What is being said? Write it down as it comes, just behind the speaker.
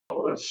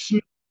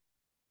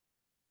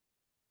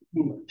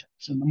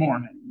It's in the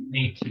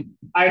morning.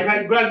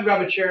 I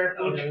grab a chair.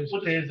 We'll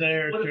chairs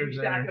there. We'll just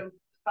stack them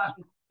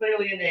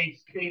clearly in a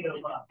state of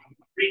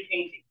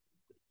repainting.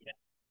 Yeah,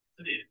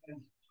 it is.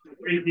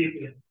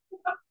 Repainting.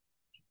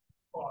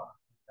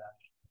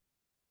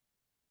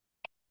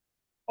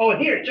 Oh,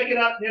 here, check it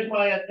out. Here's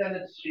my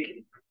attendance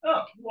sheet.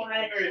 Oh,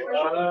 why?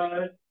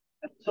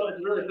 So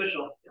it's really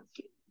official.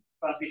 It's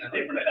about to be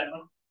different.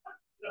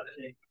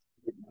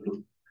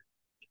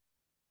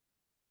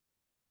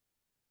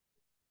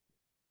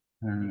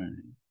 All right.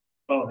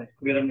 Oh,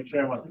 we gotta make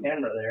sure I'm on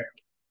camera there.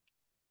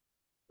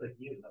 Like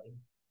you, buddy.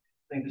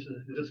 I think is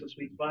this a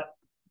sweet spot?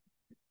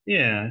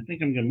 Yeah, I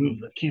think I'm gonna move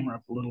the camera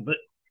up a little bit.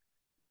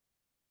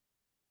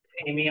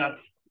 Amy on.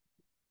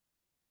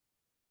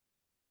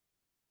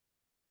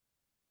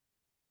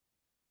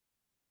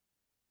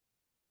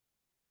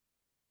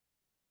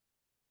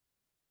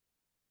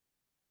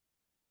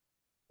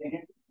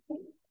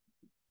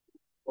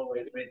 Well,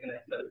 wait, can I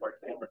set up our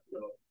camera so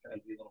kind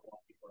of be a little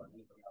wonky for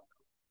anything else?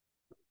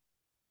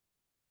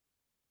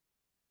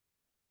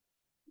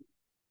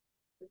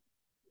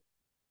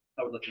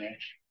 How we looking at?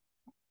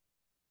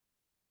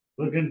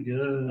 Looking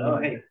good. Oh,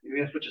 hey, you're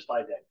gonna switch a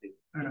slide deck too.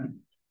 All right.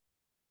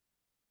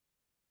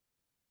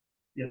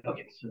 Yeah.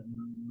 Okay. So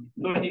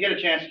when you get a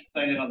chance,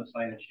 sign in on the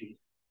sign-in sheet.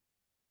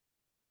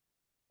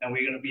 And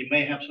we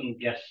may have some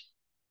guests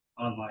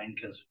online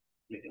because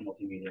make it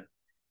multimedia.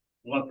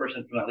 One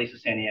person from at least the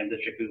San Diego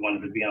district who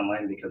wanted to be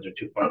online because they're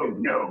too far. Oh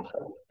no.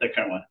 The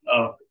current one.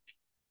 Oh.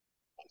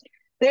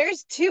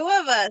 There's two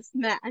of us,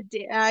 Matt.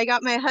 I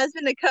got my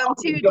husband to come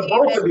too.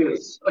 Both of you.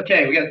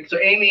 Okay, we got so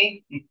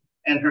Amy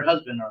and her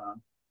husband are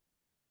on.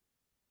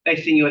 I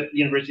seen you at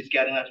University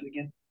Scouting last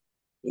weekend.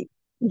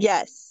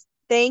 Yes.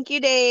 Thank you,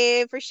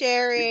 Dave, for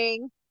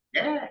sharing.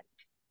 Yeah.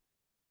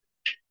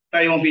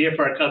 Sorry, you won't be here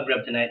for our Cub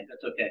Grub tonight.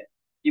 That's okay.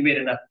 You made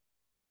enough.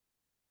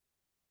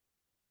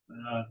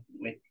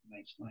 Wait for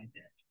my slide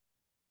deck.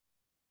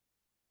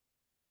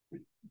 I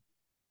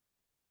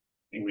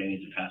think we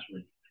need the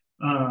password.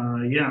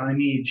 Yeah, I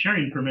need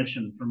sharing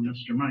permission from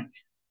Mr. Mike.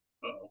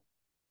 Uh-oh.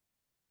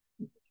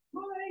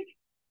 Mike.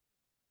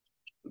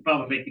 The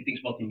problem with making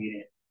things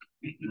multimedia.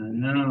 I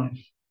know.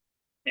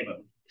 Hey,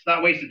 but it's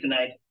not wasted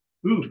tonight.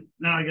 Ooh,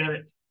 now I got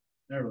it.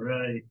 All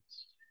right.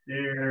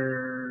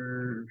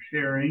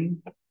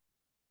 Sharing.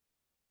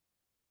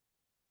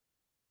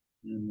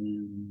 And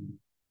then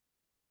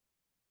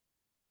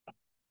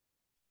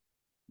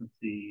let's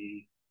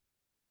see.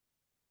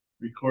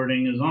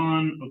 Recording is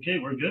on. Okay,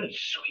 we're good.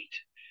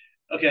 Sweet.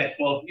 Okay,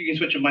 well, you can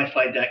switch to my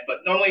slide deck,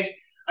 but normally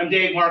I'm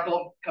Dave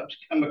Markle.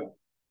 I'm a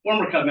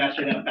former Cub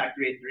Master now,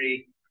 Factory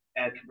 3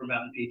 at Cooper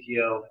Mountain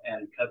PTO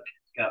and Cub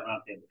Scout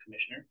Roundtable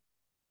Commissioner.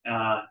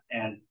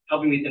 And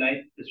helping me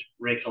tonight is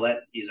Ray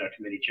Collette. He's our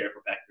committee chair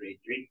for Factory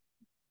 3.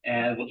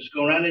 And we'll just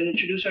go around and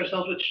introduce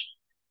ourselves, which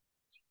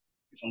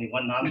there's only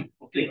one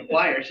non-frequent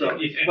flyer. So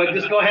but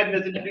just go ahead and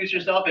just introduce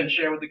yourself and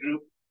share with the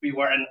group who you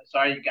are. And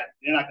sorry,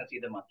 you're not going to see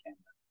them on camera.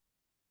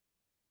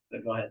 So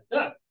go ahead.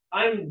 Yeah,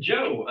 I'm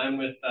Joe. I'm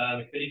with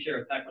the committee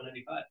chair of PAC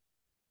 195.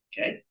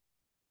 Okay.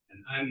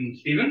 And I'm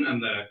Stephen. I'm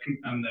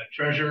the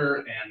treasurer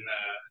and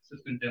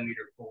assistant den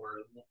leader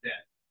for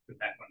Den with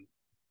PAC 1.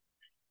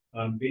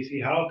 I'm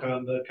BC Houck.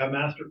 I'm the Cub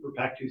Master for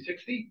PAC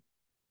 260.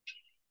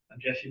 I'm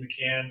Jesse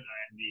McCann.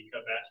 I'm the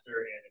Cub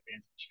Master and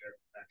Advanced Chair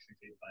for PAC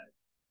 685.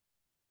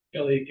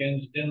 Kelly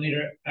Akins, Den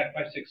Leader at PAC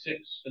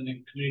 566, and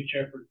then Community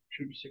Chair for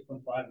Troop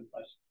 615 and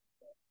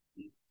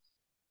 565.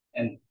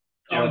 And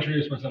I'll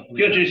introduce myself.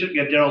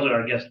 Daryl's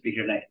our guest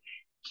speaker tonight.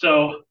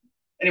 So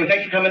anyway,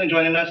 thanks for coming and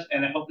joining us,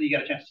 and I hope that you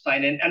got a chance to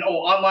sign in. And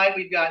online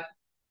we've got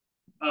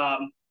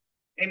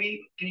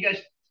Amy, can you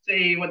guys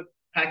say what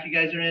pack you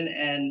guys are in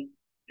and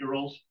your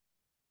roles?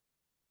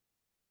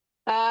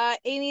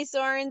 Amy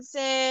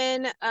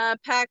Sorensen,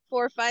 PAC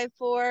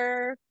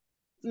 454,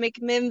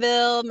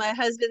 McMinnville. My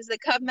husband's the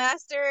Cub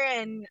Master,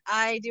 and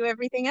I do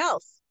everything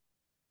else.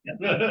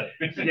 Yeah,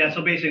 yeah,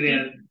 so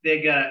basically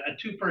they got a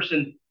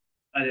two-person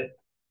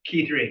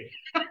key three.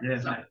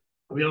 Yeah.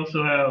 We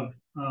also have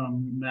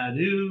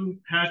Madhu,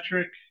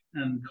 Patrick,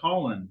 and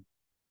Colin.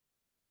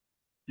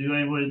 Do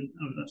anyone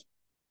of that?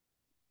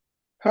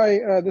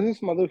 Hi, this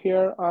is Madhu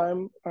here.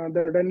 I'm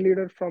the den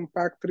leader from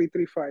PAC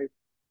 335.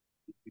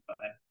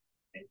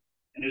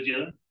 And who's the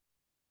other?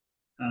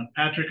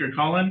 Patrick or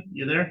Colin,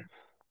 you there?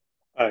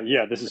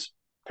 Yeah, this is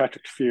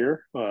Patrick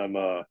Fear. I'm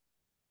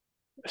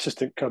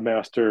assistant Cub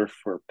Master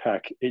for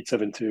PAC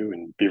 872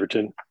 in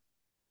Beaverton.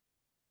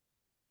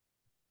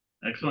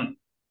 Excellent.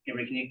 Can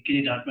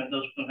you document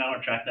those somehow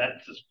or track that?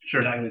 It's just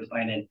sure. Document the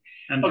sign in.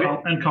 And,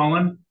 okay. And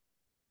Colin?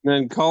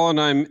 And Colin,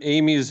 I'm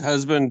Amy's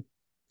husband,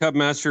 Cub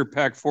Master,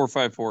 PAC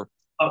 454.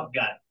 Oh,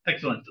 got it.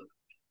 Excellent.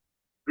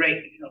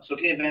 Great. So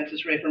can you advance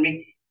this, Ray, for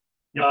me?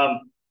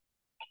 Yep.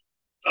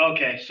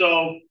 Okay,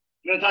 so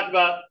we're going to talk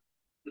about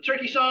the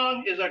turkey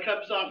song is our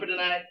Cub song for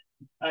tonight,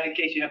 in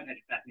case you haven't had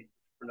your PAC meeting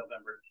for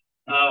November.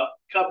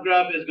 Cub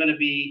Grub is going to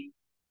be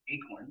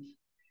acorns.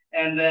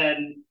 And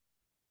then,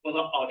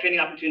 well, training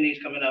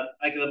opportunities coming up.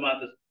 Hike of the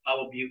month is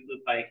Powell Butte, Blue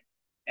Pike,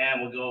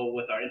 and we'll go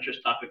with our interest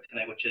topic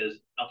tonight, which is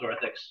outdoor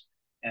ethics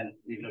and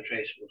leave no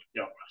trace with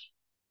zero cross.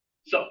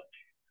 So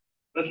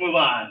let's move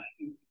on.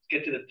 Let's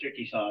get to the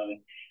turkey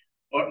song.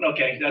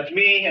 Okay, that's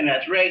me, and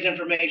that's Ray's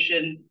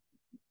information.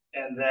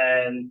 And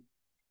then,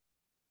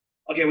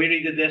 okay, we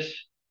already did this.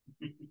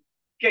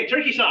 Okay,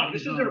 turkey song.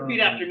 This is a repeat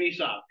after me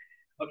song.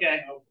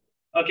 Okay.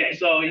 Okay,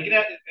 so you can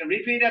have to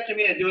repeat after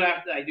me and do it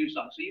after I do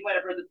something. So you might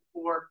have heard this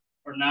before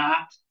or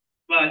not,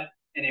 but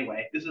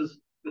anyway, this is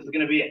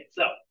gonna be it.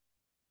 So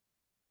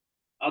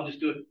I'll just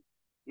do it.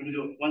 We're gonna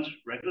do it once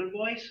regular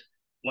voice,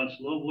 once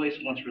low voice,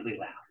 once really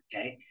loud.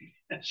 Okay.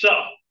 So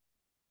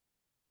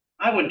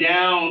I went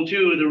down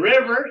to the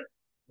river.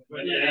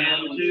 Went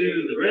down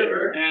to the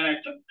river. And I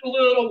took a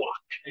little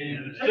walk.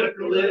 And I took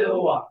a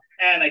little walk.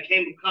 And I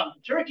came across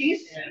the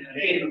turkeys. And I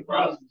came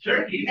across the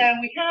turkeys.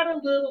 And we had a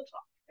little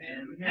talk.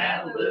 And we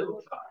had a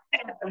little talk.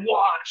 And I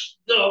watched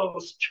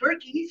those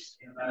turkeys.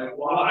 And I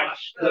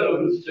watched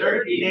those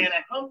turkeys. And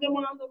I hung them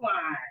on the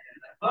line.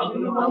 And I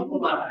hung them on the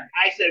line.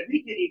 I said,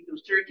 we could eat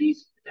those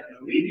turkeys. And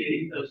we could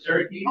eat those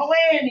turkeys. Oh,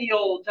 any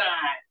old time.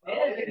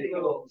 Any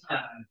old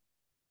time.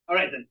 All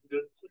right, then.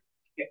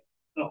 Okay.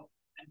 So.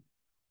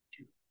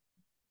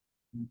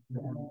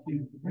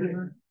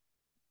 River.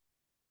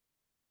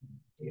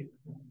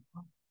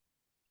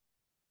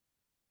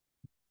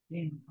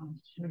 Came across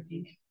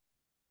turkeys.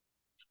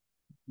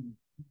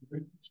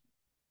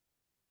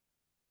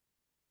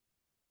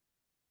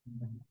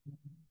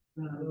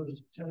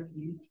 Those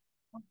turkeys.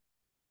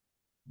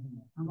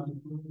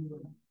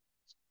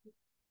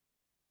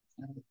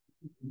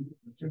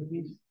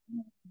 Turkeys.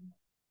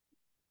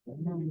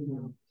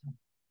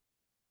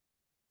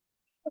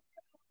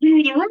 To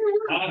the river.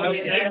 I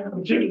went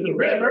down to the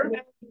river.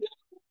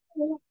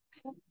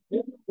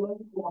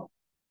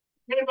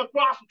 Came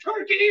across some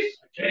turkeys.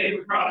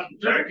 Came across some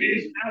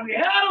turkeys. And we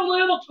had a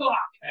little talk.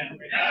 And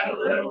we had a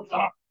little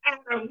talk. And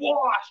I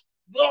watched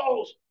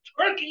those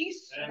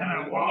turkeys. And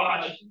I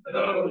watched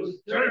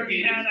those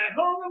turkeys. And I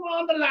hung them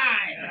on the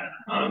line. And I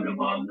hung them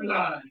on the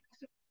line.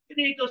 We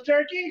could eat those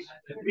turkeys. I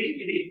said we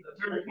could eat the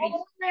turkeys.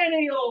 Oh,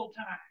 any old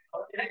time.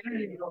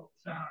 Any old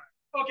time.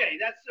 Okay,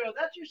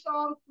 that's your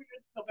song for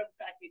your November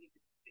pack meeting.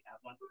 We have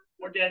one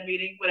or dead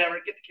meeting, whatever.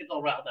 Get the kids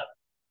all riled up.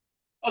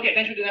 Okay,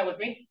 thanks for doing that with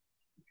me.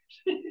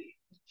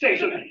 Say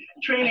some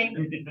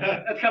training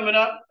that's coming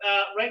up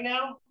right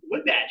now.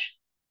 Wood badge.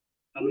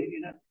 How many of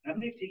you have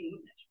taken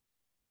wood badge?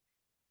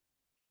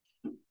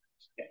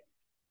 Okay,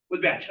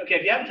 wood badge. Okay,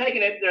 if you haven't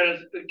taken it,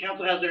 the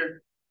council has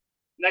their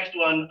next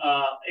one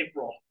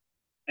April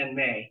and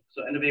May.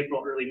 So end of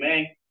April, early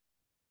May,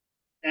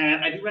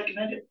 and I do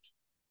recommend it.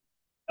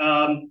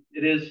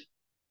 It is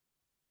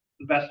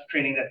the best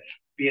training that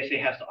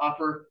BSA has to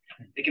offer.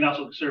 It can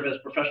also serve as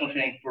professional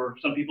training for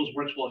some people's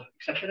works will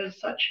accept it as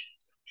such.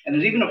 And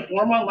there's even a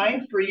form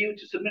online for you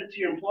to submit it to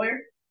your employer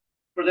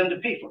for them to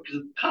pay for,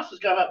 because the cost has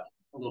gone up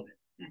a little bit.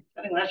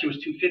 I think last year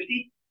was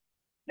 $250.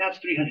 Now it's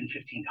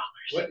 $315.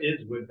 What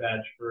is wood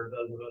badge for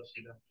those of us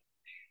who don't?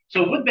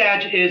 So wood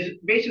badge is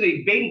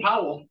basically Baden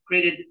Powell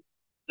created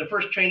the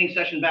first training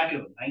session back in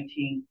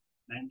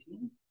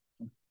 1919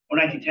 or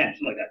 1910,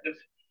 something like that.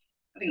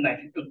 I think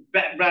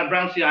 19,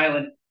 Brownsea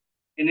Island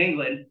in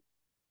England,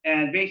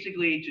 and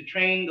basically to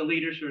train the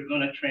leaders who are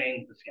going to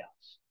train the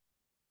scouts.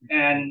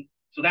 And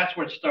so that's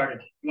where it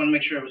started. You want to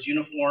make sure it was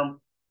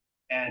uniform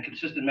and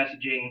consistent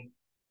messaging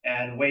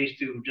and ways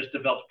to just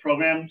develop the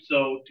program.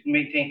 So to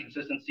maintain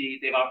consistency,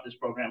 they've offered this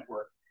program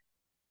for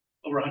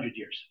over 100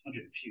 years,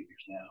 100 and few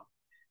years now.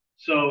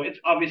 So it's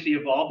obviously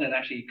evolved, and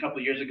actually a couple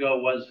of years ago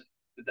was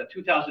the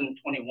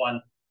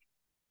 2021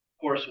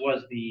 course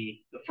was the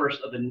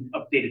first of the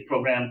updated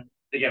program.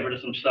 They got rid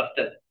of some stuff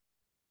that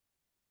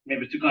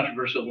maybe was too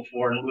controversial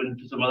before and moved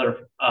into some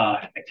other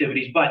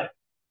activities, but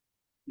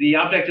the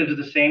objective is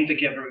the same, to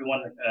give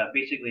everyone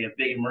basically a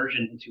big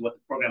immersion into what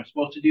the program is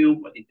supposed to do,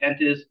 what the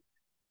intent is,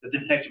 the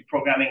different types of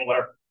programming, what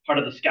are part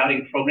of the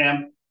scouting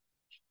program,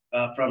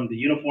 from the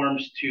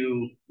uniforms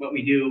to what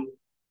we do,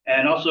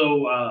 and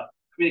also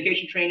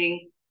communication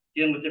training,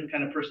 dealing with different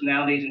kind of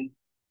personalities and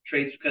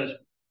traits, because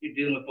you're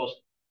dealing with both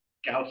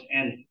scouts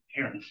and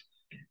parents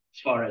as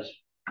far as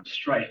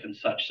strife and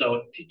such.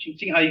 So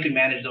seeing how you can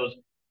manage those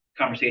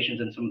conversations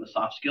and some of the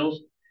soft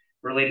skills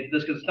related to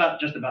this, because it's not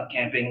just about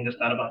camping, it's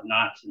not about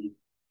knots and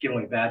giving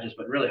away badges,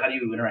 but really how do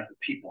you interact with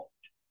people.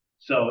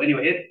 So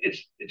anyway,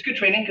 it's good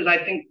training, because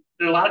I think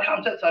there are a lot of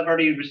concepts I've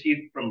already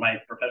received from my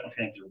professional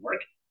training through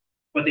work,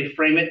 but they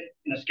frame it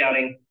in a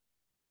scouting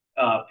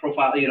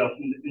profile,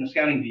 in the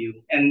scouting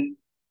view, and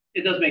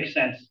it does make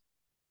sense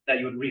that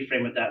you would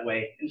reframe it that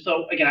way. And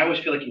so again, I always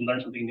feel like you can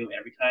learn something new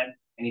every time,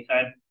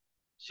 anytime.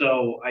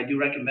 So I do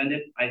recommend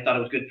it. I thought it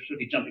was good for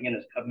jumping in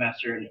as Cub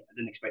Master, and I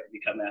didn't expect to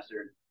be Cub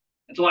Master.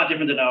 It's a lot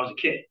different than I was a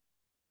kid.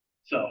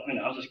 So,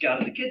 I was a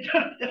scout as a kid,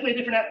 definitely a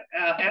different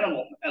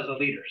animal as a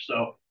leader.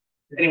 So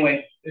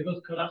anyway. It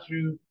goes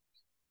through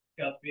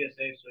Scouts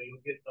BSA, so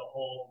you'll get the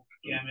whole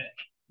gamut.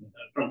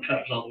 From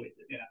Cubs all the way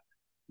through. Yeah.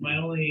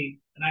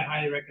 And I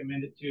highly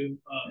recommend it too.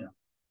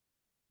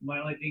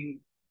 My one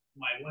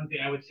thing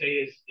I would say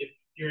is, if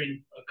you're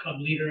a Cub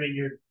leader and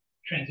you're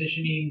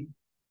transitioning,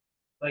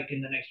 like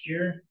in the next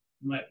year,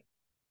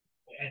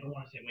 I don't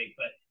want to say wait,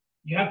 but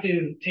you have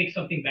to take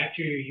something back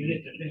to your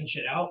unit to finish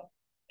it out,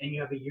 and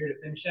you have a year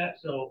to finish that.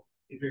 So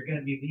if you're going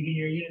to be leaving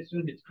your unit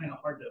soon, it's kind of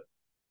hard to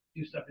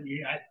do stuff in your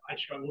unit. I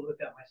struggled with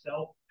that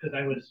myself because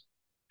I was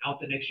out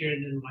the next year,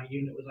 and then my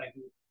unit was like,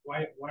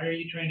 why are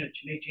you trying to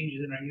make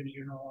changes in our unit?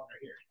 You're no longer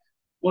here.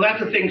 Well,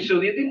 that's the thing. So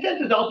the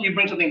intent is also you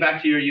bring something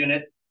back to your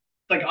unit.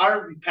 Like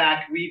our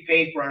pack, we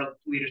paid for our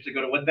leaders to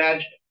go to Wood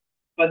Badge,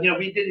 but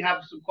we did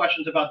have some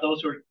questions about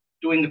those who are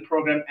doing the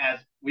program as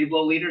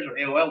Weeblo leaders or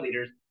AOL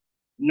leaders,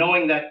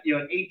 knowing that you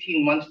have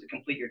 18 months to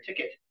complete your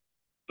ticket,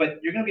 but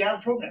you're going to be out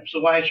of program.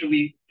 So why should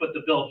we put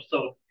the bill?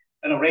 So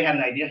I know Ray had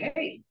an idea.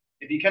 Hey,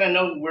 if you kind of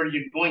know where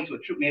you're going to a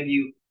troop, maybe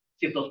you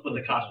see if they'll split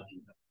the cost with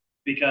you,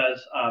 because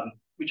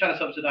we try to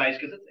subsidize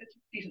because it's a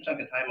decent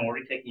chunk of time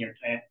already taking your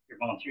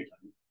volunteer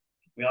time.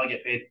 We all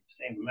get paid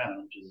the same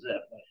amount, which is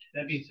zip.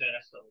 That being said,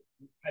 I still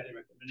highly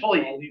recommend it.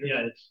 Totally.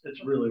 Yeah,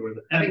 it's really worth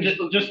it. I think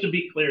just to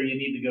be clear, you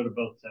need to go to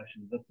both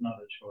sessions. That's not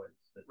a choice.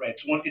 Right.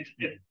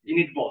 You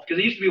need both, because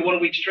it used to be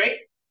 1 week straight,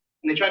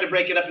 and they tried to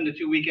break it up into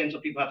 2 weekends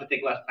so people have to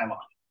take less time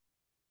off.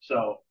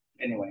 So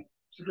anyway,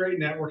 it's a great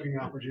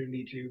networking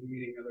opportunity to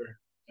meeting other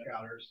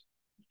scouters.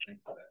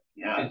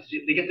 Yeah,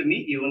 they get to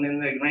meet you, and then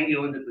they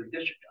wrangle into the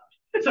district jobs.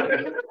 It's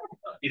okay.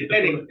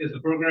 Is the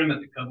program at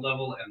the Cub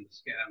level and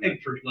the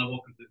church level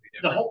completely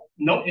different?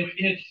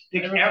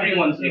 It's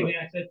everyone's thing.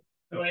 I said,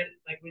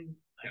 like when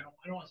I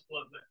don't want to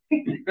spoil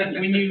it, but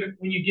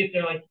when you get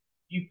there, like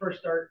you first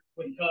start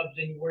with Cubs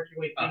and you work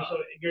your way through, so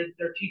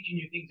they're teaching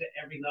you things at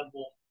every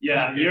level.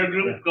 Yeah, your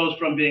group goes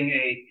from being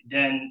a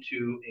den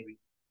to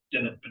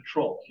a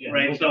patrol,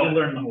 right? So you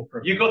learn the whole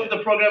program. You go through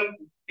the program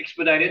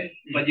expedited,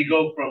 but you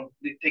go from,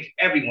 it takes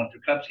everyone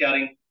through Cub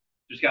Scouting,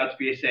 through Scouts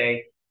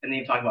BSA, and then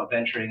you talk about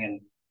venturing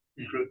and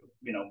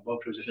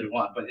boat crews if you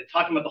want, but it's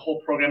talking about the whole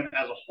program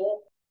as a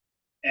whole.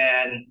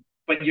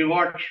 But you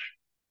are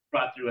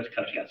brought through as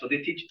Cub Scouts. So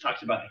they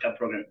talks about the Cub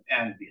program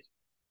and BSA.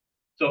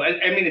 So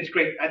I mean, it's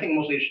great. I think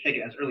most leaders should take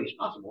it as early as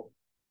possible.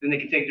 Then they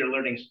can take their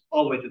learnings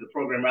all the way through the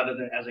program rather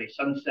than as a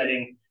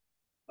sunsetting,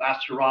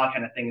 last hurrah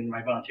kind of thing in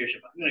my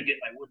volunteership. I'm going to get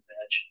my Wood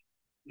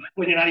Badge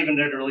when you're not even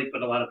there to really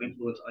put a lot of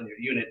influence on your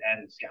unit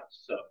and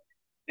scouts. So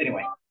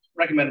anyway,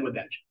 recommend Wood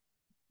Badge.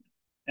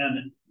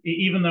 And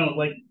even though,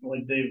 like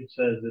Dave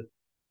says,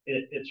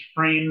 it's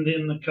framed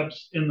in the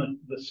Cubs in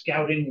the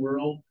scouting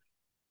world,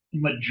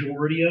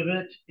 majority of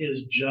it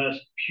is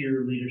just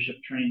pure leadership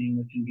training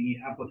that can be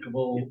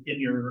applicable in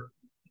your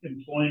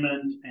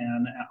employment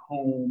and at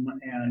home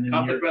and in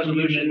conflict your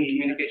resolution,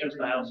 communication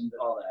styles,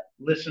 all that.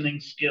 Listening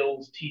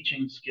skills,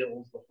 teaching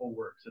skills, the whole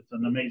works. It's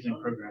an amazing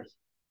program.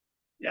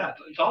 Yeah,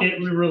 it's all it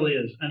really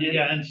is. And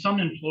and some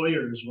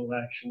employers will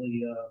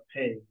actually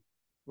pay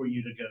for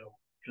you to go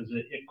because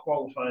it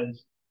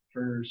qualifies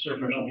for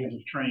certain levels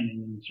of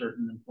training in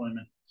certain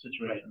employment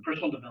situations. Right.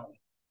 Personal development.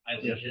 I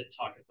legit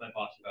talked with my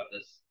boss about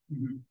this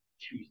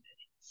Tuesday.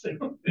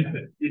 So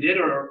you did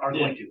or are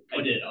going to?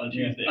 I did on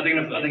Tuesday. Are they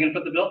gonna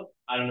put the bill?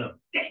 I don't know.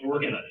 We're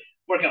working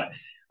on it.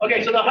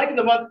 Okay, so the hike of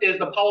the month is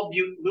the Powell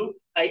Butte Loop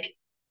hike.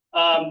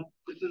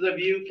 This is a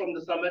view from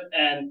the summit,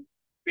 and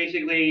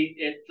basically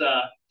it's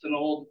an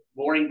old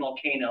boring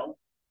volcano,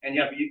 and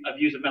you have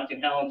views of Mount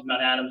St. Helens,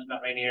 Mount Adams,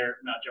 Mount Rainier,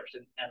 Mount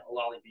Jefferson, and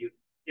Olali Butte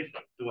if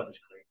the weather's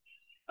clear.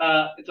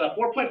 It's a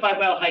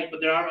 4.5-mile hike, but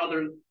there are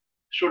other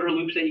shorter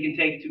loops that you can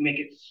take to make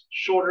it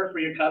shorter for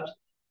your Cubs.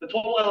 The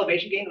total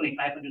elevation gain is only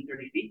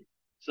 530 feet,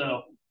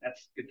 so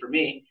that's good for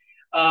me.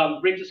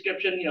 Brief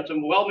description, it's a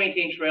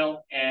well-maintained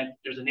trail, and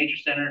there's a nature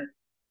center,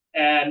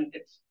 and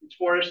it's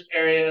forest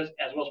areas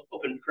as well as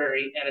open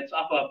prairie, and it's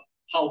off of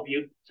Powell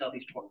Butte,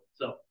 southeast Portland.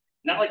 So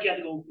not like you have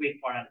to go way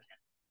far out of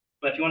town,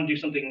 but if you want to do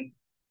something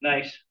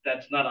nice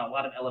that's not a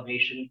lot of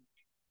elevation,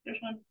 there's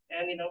one.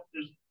 And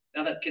there's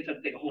now that kids have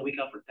to take a whole week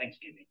off for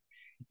Thanksgiving,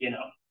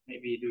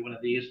 maybe you do one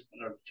of these,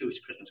 or 2 weeks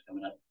Christmas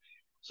coming up.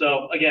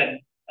 So again,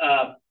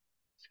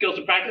 skills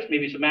to practice,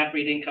 maybe some map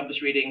reading,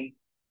 compass reading,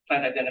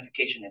 plant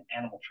identification, and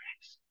animal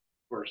tracks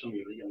for some of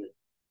your younger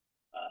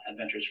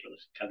adventures for the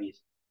Cubbies.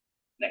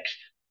 Next,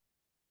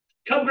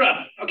 Cub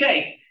Grub.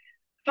 Okay,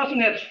 I thought something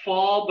that's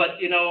fall,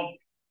 but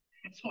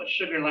had so much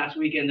sugar last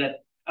weekend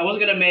that I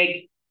wasn't gonna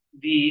make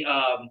the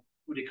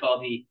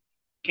the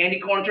candy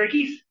corn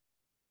turkeys.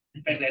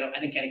 Frankly, I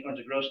think candy corns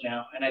are gross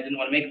now, and I didn't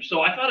want to make them.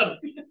 So I thought of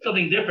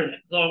something different.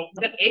 So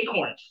we got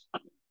acorns.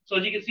 So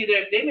as you can see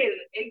there, they made an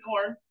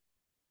acorn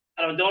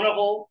out of a donut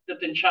hole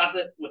dipped in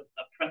chocolate with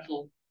a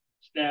pretzel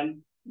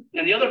stem.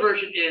 And the other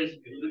version is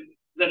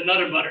the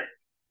Nutter Butter.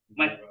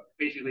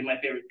 Basically my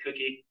favorite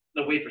cookie.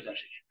 The wafer's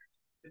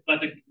actually.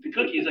 But the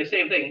cookie is the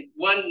same thing.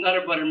 One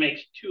Nutter Butter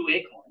makes 2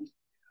 acorns.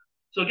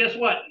 So guess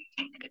what?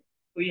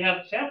 We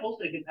have samples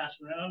that you can pass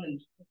around and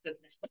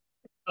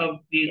of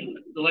these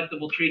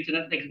delectable treats, and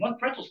it takes 1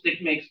 pretzel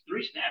stick makes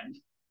 3 stems.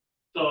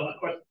 So of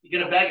course you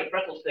get a bag of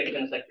pretzel sticks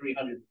and it's like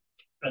 300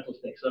 pretzel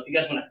sticks. So if you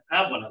guys want to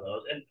have one of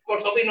those, and of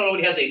course hopefully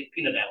nobody has a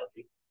peanut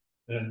allergy.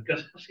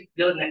 Because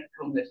the other next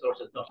home next door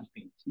says no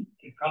peanuts. You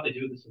could probably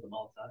do this with a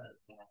malasada as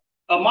well.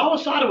 A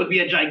malasada would be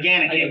a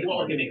gigantic acorn.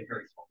 Well, make it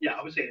very small. Yeah,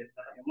 I would say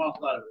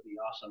Malsalada would be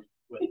awesome.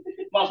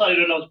 Malsalada, you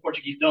don't know, is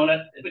Portuguese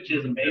donut, which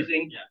is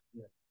amazing.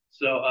 Yeah.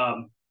 So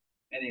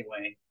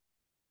anyway,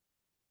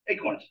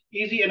 acorns,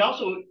 easy, and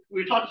also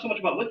we were talking so much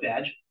about wood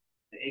badge.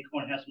 The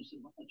acorn has some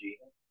symbology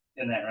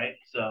in that, right?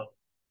 So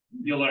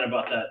you'll learn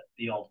about that,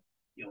 the old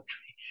tree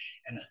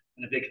and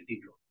a big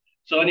cathedral.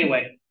 So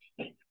anyway,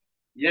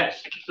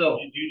 yes. So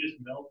did you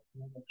just melt?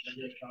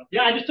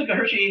 Yeah, I just took a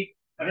Hershey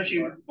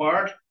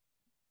bar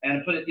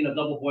and put it in a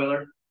double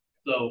boiler.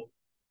 So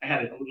I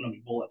had an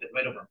aluminum bowl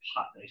right over a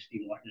pot that I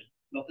steamed water. Just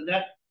melted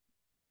that,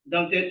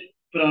 dunked it,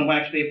 put on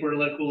wax paper to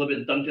let it cool a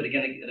bit, dunked it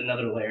again at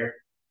another layer.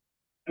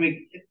 I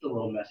mean, it's a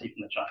little messy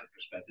from the chocolate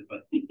perspective,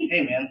 but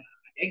hey, man,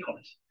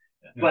 acorns,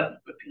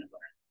 but peanut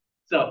butter.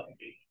 So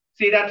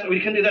see, we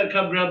can do that in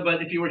Cub Grub,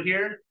 but if you were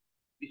here,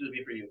 these would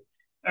be for you.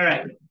 All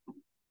right,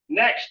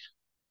 next.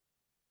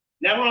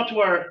 Now we're on to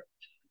our.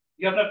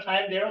 You have enough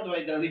time, Daryl? Do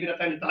I leave enough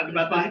time to talk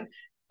about this?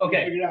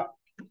 Okay. Figure it out.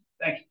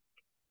 Thanks.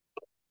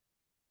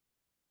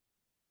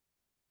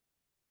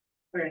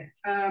 Okay.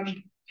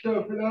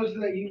 So for those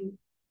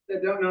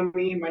that don't know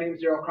me, my name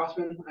is Daryl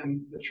Crossman.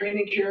 I'm the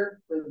training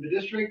chair for the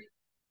district,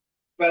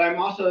 but I'm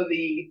also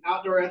the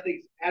outdoor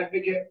ethics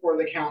advocate for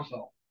the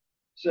council.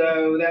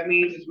 So that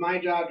means it's my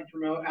job to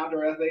promote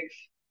outdoor ethics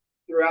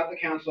throughout the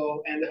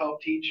council and to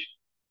help teach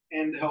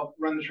and to help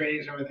run the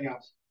trainings and everything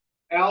else.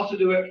 I also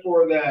do it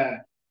for the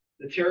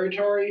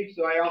territory.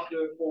 So I also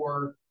do it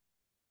for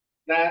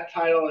that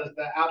title as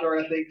the outdoor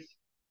ethics,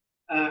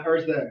 or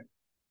as the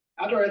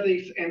outdoor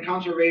ethics and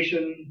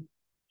conservation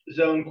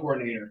zone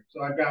coordinator.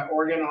 So I've got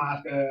Oregon,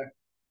 Alaska,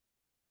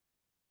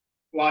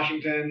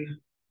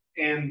 Washington,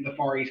 and the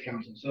Far East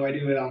Council. So I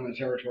do it on the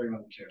territory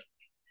level too.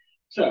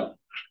 So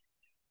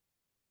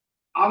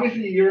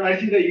obviously I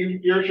see that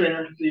you're a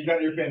trainer, so you've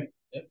got your pin.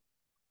 Yep.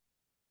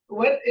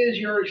 What is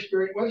your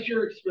experience? What's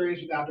your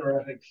experience with outdoor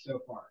ethics so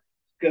far?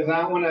 Because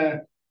I want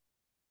to.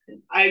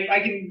 I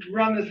can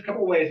run this a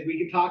couple ways. We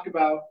can talk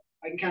about.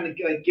 I can kind of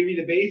give you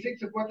the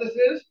basics of what this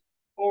is,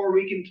 or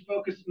we can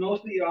focus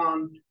mostly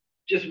on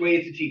just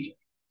ways to teach it.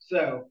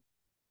 So,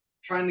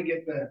 trying to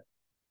get the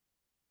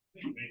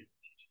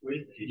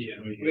ways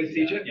to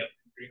teach it. Yep.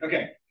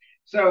 Okay.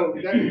 So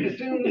that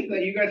assumes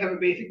that you guys have a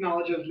basic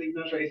knowledge of leave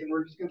no trace, and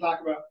we're just going to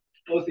talk about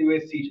mostly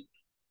ways to teach it.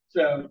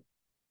 So,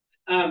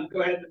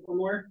 go ahead one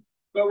more.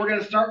 But we're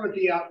going to start with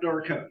the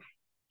outdoor code.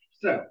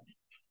 So,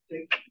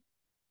 take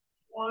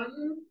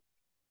one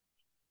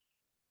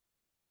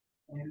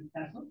and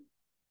pass them.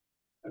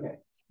 Okay.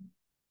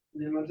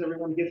 And then once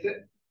everyone gets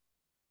it,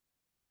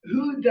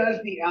 who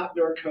does the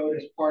outdoor code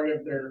as part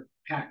of their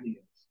pack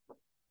meetings?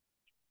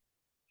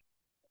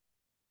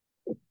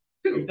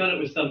 We've done it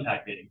with some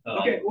pack meetings.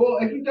 Okay, well,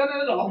 if you've done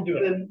it at all,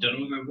 then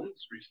Done with my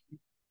once recently.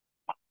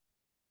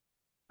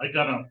 I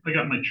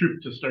got my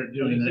troop to start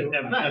doing it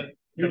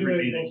every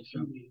meeting.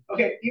 So.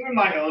 Okay, even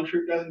my own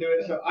troop doesn't do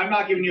it, so I'm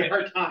not giving you a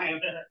hard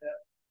time.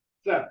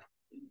 So,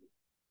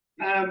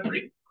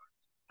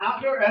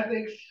 outdoor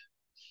ethics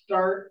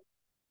start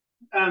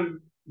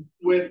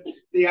with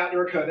the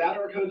outdoor code. The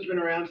outdoor code's been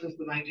around since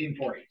the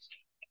 1940s.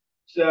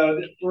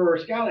 So for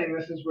scouting,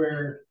 this is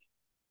where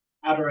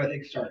outdoor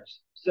ethics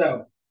starts.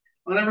 So,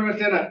 when everyone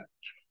stand up.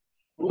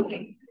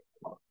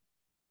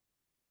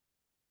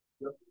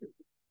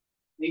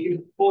 You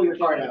can pull your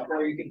card out,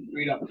 or you can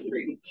read off the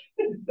screen.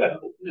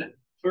 So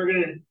we're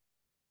gonna.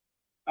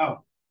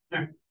 Oh,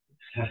 sorry.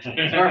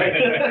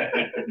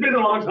 It's been a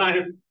long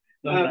time.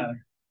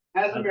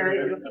 As a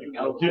married,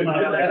 I'll do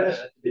my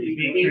best to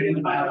be true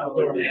to my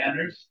outdoor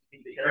manners,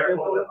 be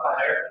careful with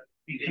fire,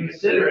 be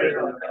considerate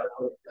of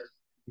others,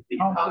 be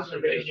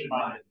conservation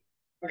minded.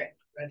 Okay,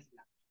 that's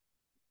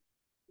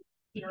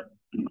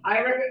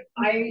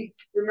I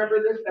remember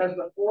this as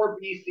the 4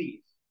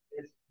 BCs.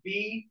 It's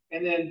B,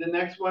 and then the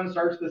next one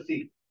starts with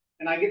C.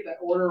 And I get that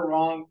order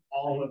wrong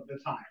all of the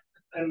time.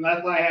 And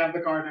that's why I have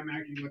the card, I'm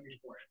actually looking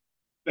for it.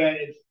 But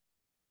it's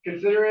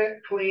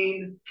considerate,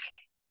 clean,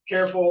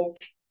 careful,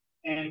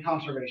 and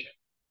conservation.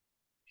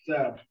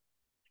 So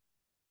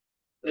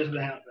those are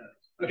the half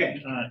those. Okay.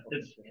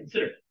 It's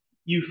considerate.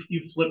 You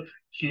flipped.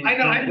 I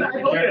know. I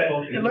flipped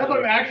it. Unless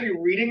I'm actually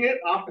reading it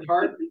off the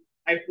card,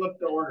 I flipped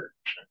the order.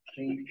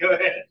 Go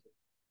ahead.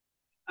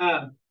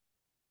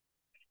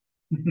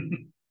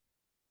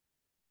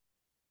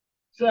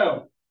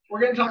 So we're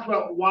going to talk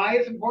about why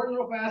it's important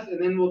real fast,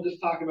 and then we'll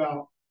just talk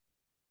about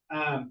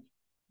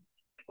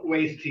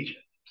ways to teach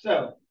it.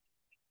 So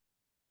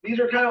these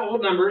are kind of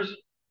old numbers.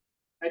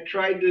 I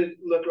tried to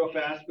look real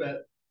fast,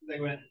 but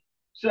they went.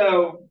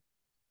 So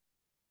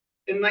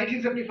in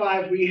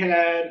 1975, we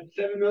had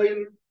 7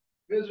 million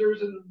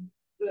visitors in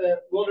the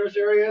wilderness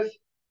areas.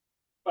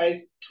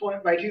 By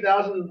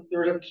 2000,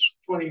 there was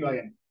 20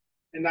 million.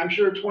 And I'm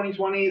sure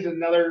 2020 is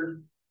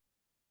another,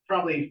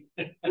 probably,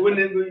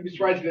 wouldn't be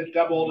surprised if it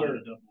doubled or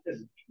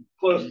is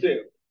close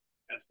to.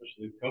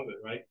 Especially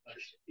COVID, right?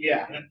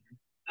 Yeah.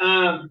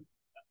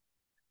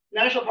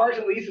 National parks,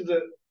 at least, is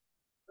a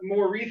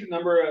more recent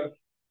number of,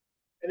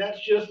 and that's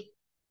just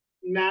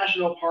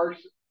national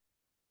parks.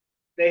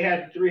 They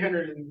had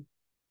 300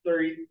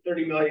 30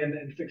 million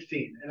and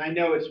 16. And I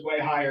know it's way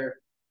higher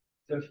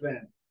since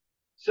then.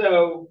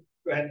 So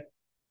go ahead.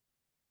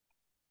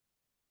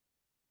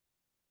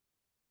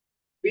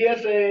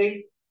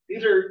 BSA,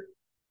 these are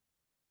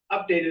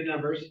updated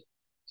numbers.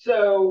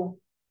 So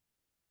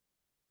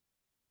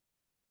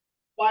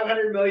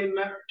 500 million,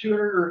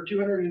 200 or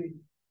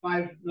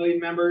 205 million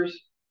members,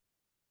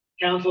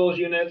 councils,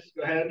 units,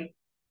 go ahead.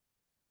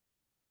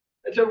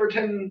 It's over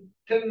 10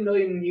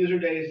 million user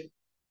days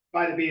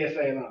by the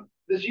BSA alone.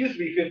 This used to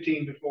be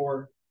 15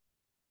 before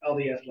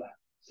LDS left.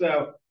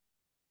 So,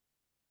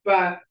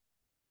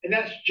 and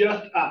that's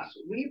just us.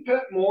 We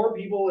put more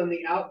people in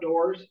the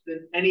outdoors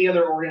than any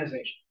other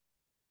organization.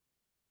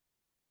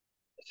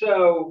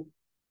 So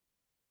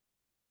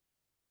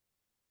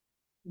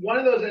one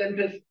of those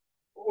inputs,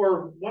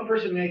 or one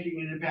person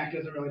making an impact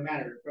doesn't really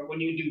matter. But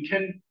when you do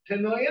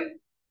 10 million,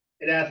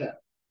 it adds up.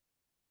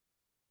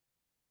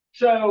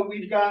 So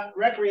we've got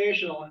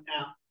recreational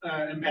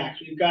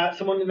impacts. We've got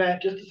someone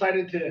that just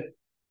decided to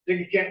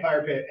dig a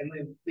campfire pit and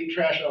leave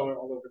trash all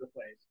over the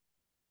place.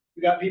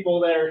 We've got people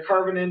that are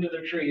carving into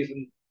their trees,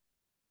 and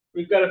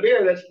we've got a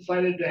bear that's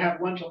decided to have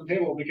lunch on the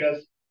table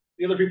because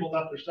the other people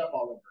left their stuff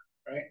all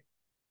over, right?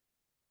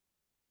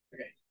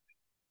 Okay.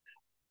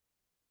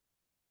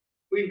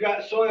 We've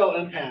got soil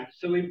impacts.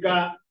 So we've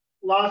got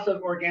loss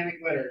of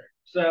organic litter.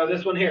 So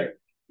this one here,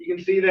 you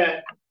can see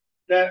that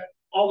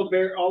all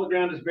the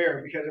ground is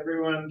bare because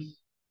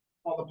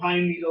all the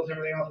pine needles and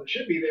everything else that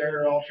should be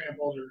there are all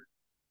trampled or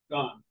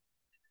gone.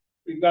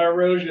 We've got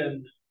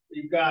erosion.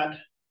 We've got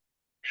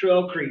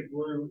trail creep,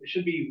 where it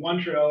should be one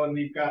trail and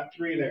we've got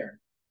 3 there.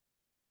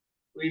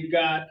 We've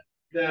got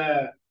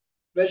the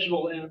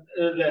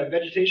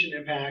vegetation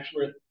impacts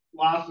with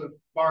loss of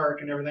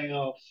bark and everything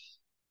else,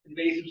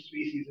 invasive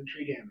species and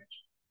tree damage.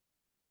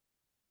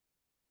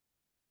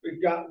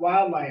 We've got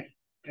wildlife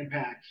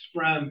impacts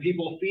from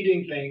people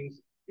feeding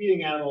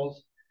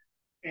animals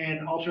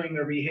and altering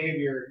their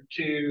behavior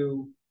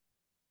to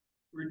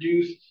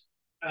reduce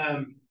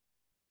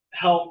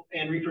health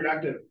and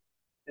reproductive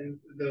in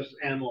those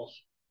animals.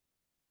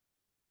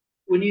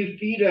 When you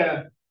feed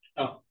go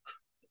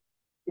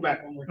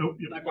back one more. Oh,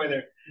 yep. Not quite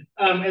there.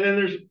 And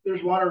then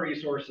there's water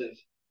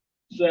resources.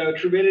 So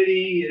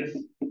turbidity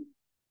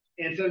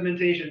and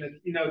sedimentation is,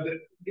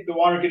 the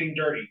water getting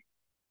dirty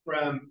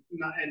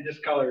and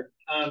discolored.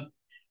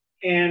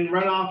 And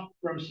runoff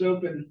from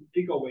soap and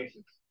fecal waste.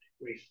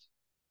 Okay.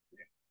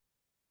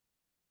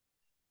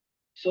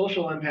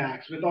 Social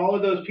impacts. With all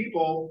of those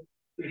people,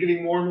 there's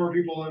getting more and more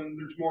people and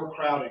there's more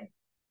crowding.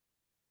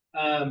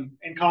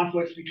 And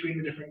conflicts between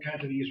the different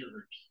kinds of user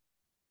groups.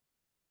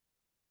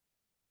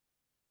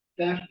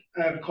 Theft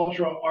of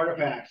cultural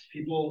artifacts,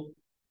 people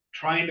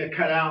trying to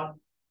cut out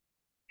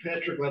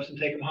petroglyphs and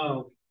take them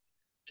home,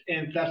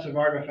 and thefts of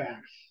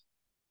artifacts.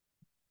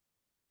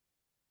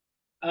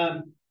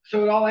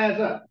 So it all adds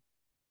up.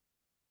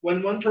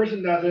 When one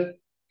person does it,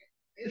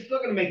 it's still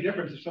going to make a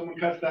difference if someone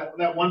cuts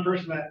that one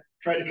person that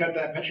tried to cut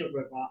that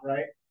petroglyph off,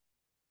 right?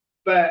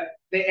 But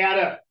they add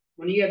up.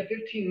 When you had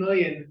 15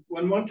 million,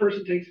 when one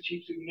person takes a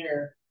cheap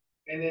souvenir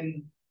and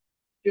then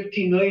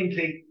 15 million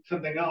take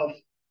something else,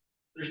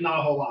 there's not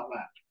a whole lot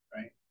left,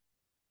 right?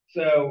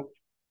 So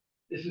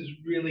this is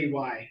really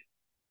why.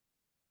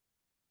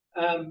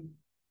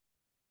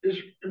 There's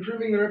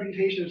improving the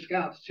reputation of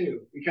Scouts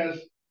too, because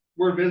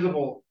we're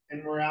visible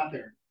and we're out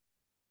there.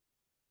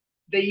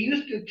 They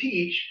used to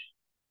teach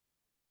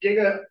dig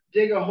a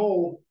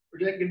hole or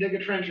dig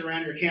a trench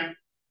around your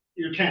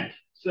tent.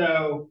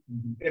 So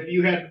if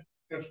it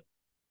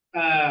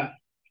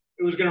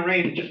was going to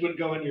rain, it just wouldn't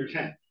go in your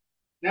tent.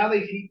 Now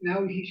we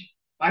teach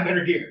buy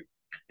better gear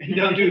and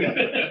don't do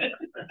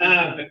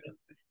that.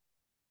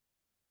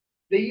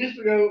 They used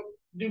to go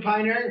do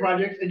pioneering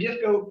projects and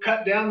just go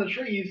cut down the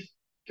trees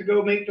to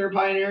go make their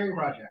pioneering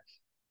projects.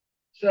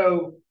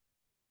 So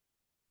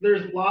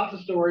there's lots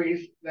of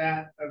stories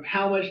of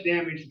how much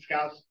damage the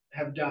Scouts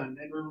have done,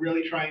 and we're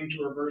really trying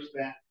to reverse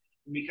that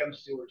and become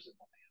stewards of the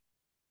land.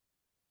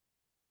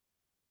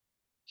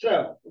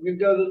 So we're going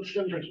to go to the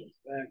STEM principles.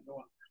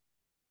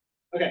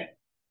 Okay,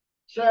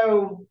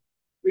 so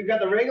we've got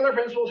the regular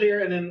principles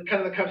here, and then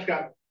kind of the Cub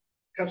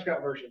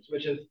Scout versions,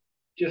 which is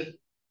just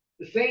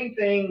the same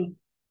thing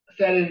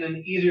said in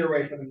an easier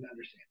way for them to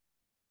understand.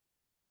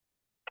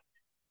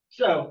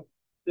 So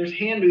there's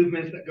hand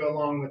movements that go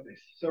along with this.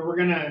 So we're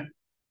gonna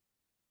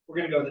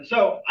go with it.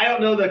 So I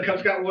don't know the Cub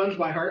Scout ones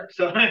by heart,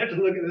 so I have to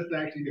look at this to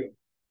actually do it.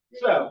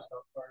 So,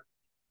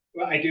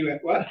 well, I do.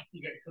 What?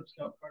 You got your Cub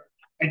Scout card?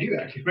 I do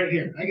actually, right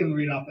here. I can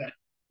read off that.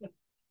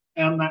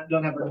 And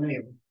don't have very many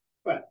of them,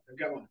 but I've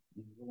got one.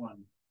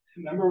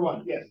 Number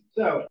one, yes.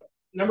 So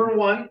number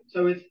one.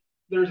 So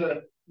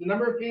the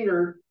number of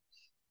fingers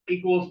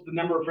equals the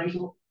number of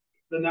principal,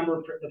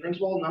 the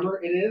principal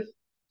number it is.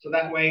 So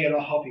that way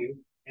it'll help you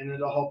and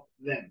it'll help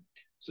them.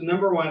 So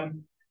number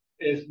one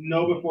is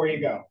know before you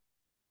go.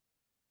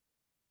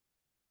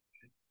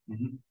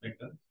 Like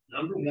that.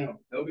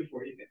 Know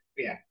before you go.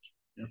 Yeah.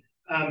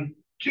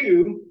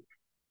 2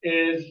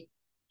 is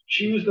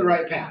choose the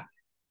right path.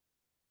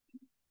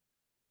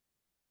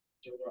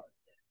 So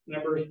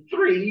number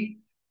 3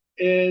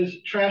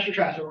 is trash or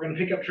trash. So we're going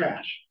to pick up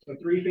trash. So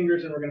 3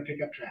 fingers and we're going to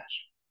pick up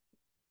trash.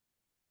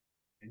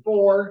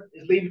 4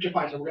 is leave it to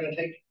 5. So we're going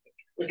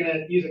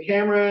to use a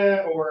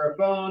camera or a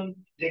phone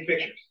to take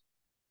pictures.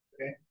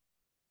 Okay.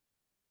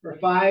 Number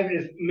 5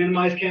 is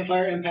minimize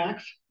campfire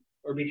impacts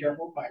or be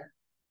careful of fire.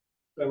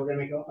 So we're going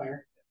to make it a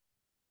fire.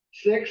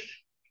 6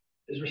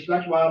 is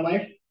respect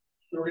wildlife.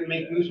 So we're going to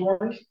make moose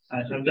horns.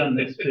 I've done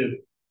this too.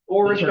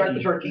 Or respect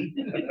the turkey.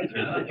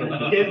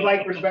 Kids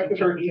like respect the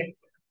turkey.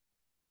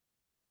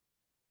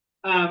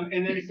 And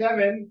then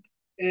 7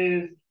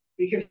 is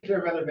be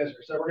considerate of other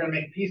visitors. So we're going to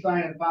make a peace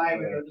sign, and 5,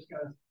 and we're just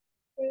going to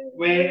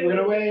wave. We're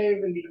going to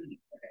wave and be.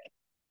 Okay.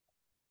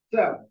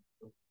 So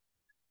does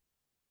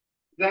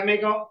that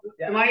make all?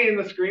 Yeah. Am I in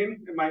the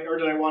screen? Or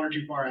did I wander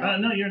too far out?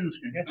 No, you're in the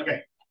screen. Yeah.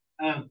 Okay.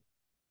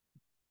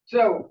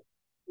 So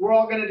we're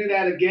all going to do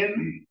that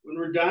again when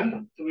we're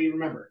done, so we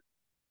remember.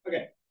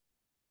 Okay.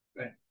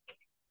 Right.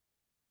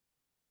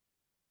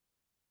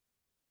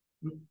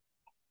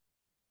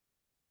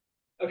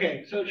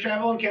 Okay, so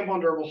travel and camp on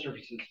durable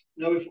surfaces.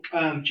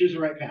 Choose the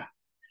right path.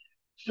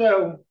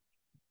 So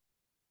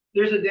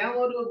there's a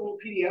downloadable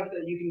PDF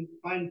that you can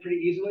find pretty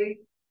easily.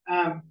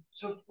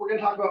 So we're going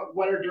to talk about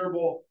what are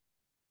durable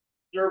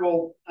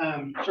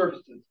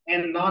surfaces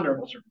and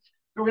non-durable surfaces.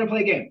 So we're going to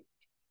play a game.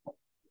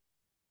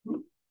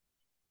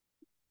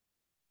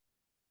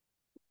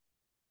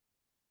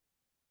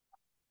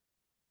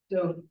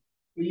 So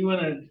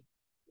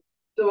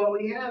what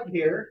we have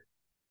here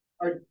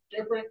are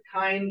different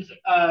kinds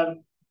of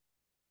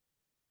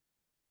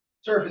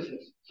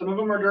surfaces. Some of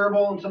them are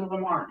durable and some of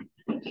them aren't.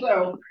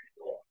 So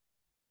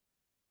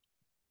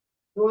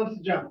who wants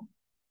to jump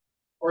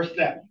or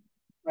step?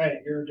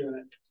 Right, you're doing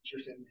it.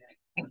 You're sitting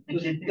there.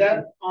 So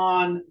step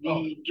on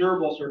the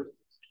durable surfaces.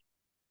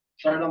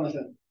 Start on this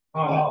end.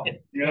 Oh,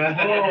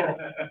 yeah.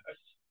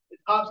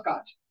 It's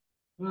hopscotch.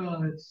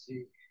 Well, let's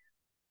see.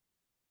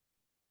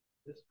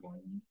 This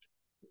one.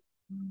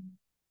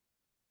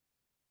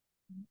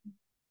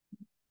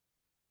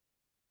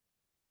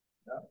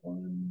 That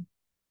one.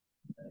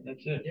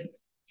 That's it. Yep.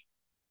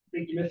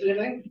 Think you missed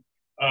anything?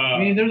 I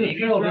mean, there's a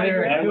trail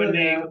there.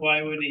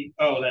 Why would he?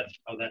 Oh, that's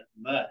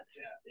mud.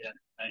 Yeah.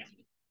 Nice.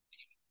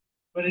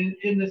 But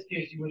in this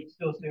case, you would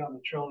still stay on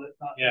the trail that's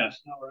not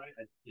snow,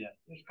 right? Yeah.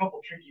 There's a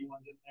couple tricky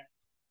ones in there.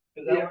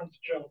 Because that one's a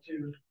trail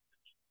too.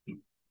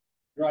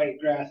 Dry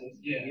grasses.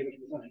 Yeah. Give it to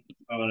the sun.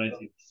 Oh, and I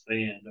see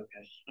sand.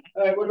 Okay.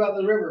 All right. What about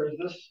the river? Is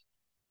this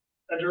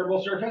a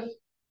durable surface?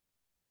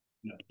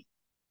 No.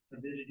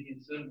 Aridity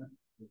and sediment.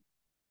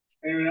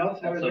 Anyone else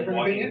have a different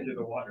opinion? Through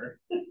the water.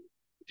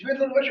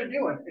 Depends on what you're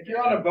doing. If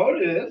you're on a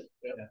boat, it is.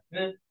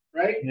 Yeah.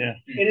 Right? Yeah.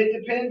 And it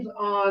depends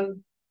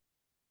on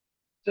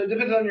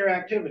your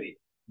activity,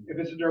 if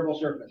it's a durable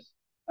surface.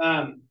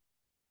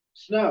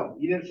 Snow,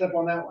 you didn't step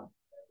on that one.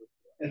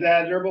 Is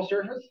that a durable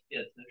surface?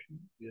 Yes.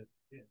 Yeah.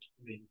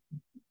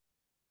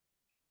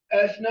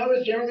 Snow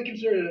is generally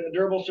considered a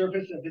durable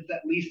surface if it's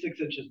at least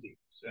 6 inches deep.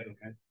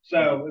 Okay.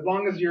 So as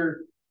long as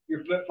your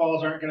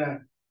footfalls aren't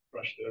gonna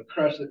crush the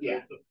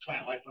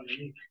plant life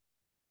underneath.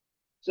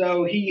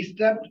 So he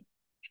stepped,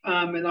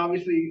 and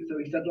obviously, so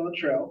he stepped on the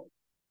trail,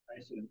 I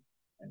assume.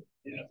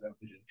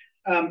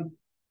 Yeah.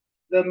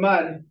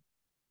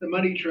 The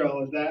muddy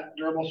trail, is that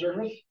durable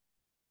surface?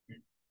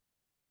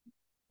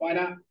 Why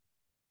not?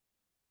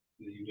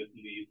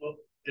 Well,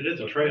 it is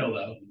a trail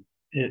though.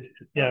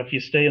 If you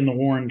stay in the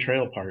worn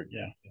trail part,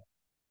 yeah.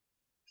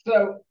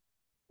 So,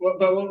 but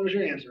what was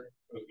your answer?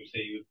 I was going to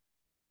say you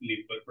would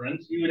leave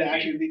footprints. You would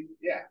actually leave,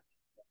 yeah.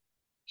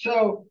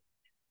 So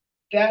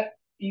that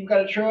you've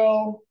got a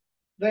trail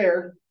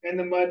there and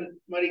the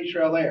muddy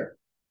trail there.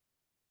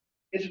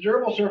 It's a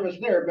durable surface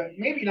there, but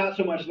maybe not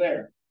so much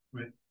there.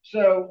 Right.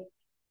 So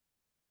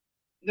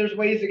there's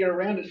ways to get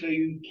around it so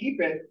you keep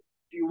it.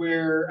 You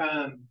wear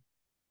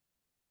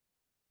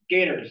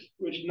gaiters,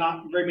 which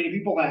not very many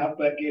people have,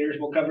 but gaiters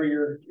will cover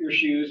your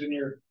shoes and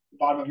your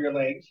bottom of your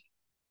legs.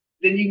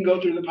 Then you can go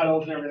through the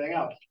puddles and everything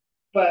else.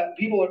 But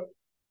people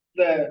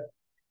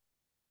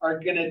are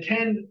going to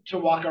tend to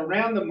walk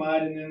around the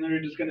mud, and then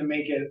they're just going to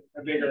make it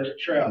a bigger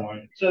trail.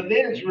 So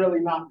then it's really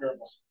not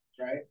durable,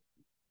 right?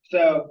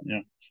 So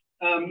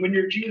when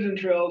you're choosing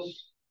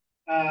trails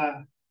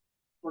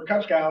for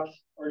Cub Scouts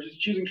or just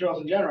choosing trails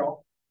in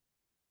general,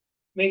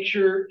 make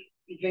sure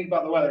you think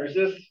about the weather. Is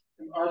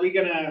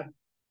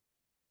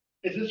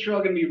this trail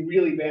going to be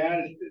really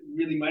bad? Is it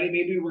really muddy?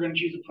 Maybe we're going to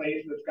choose a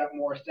place that's got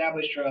more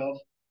established trails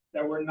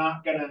that we're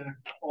not going to,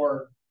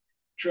 or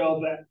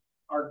trails that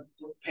are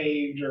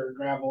paved or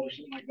graveled or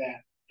something like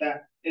that.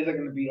 That isn't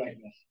going to be like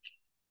this.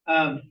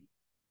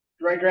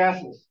 Dry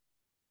grasses.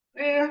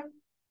 The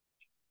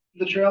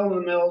trail in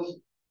the middle is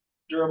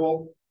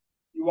durable.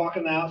 You walk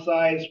on the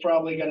outside, it's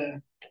probably going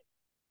to,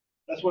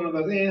 that's one of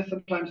those,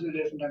 sometimes it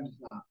is, sometimes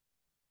it's not.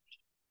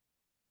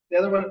 The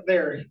other one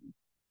there,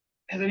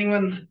 has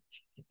anyone?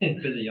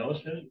 Is it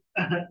Yellowstone?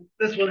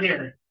 This one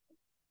here.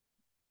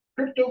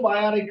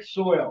 Cryptobiotic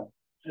soil.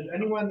 Has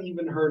anyone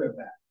even heard of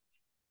that?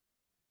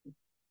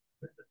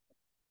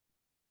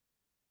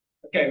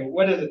 Okay,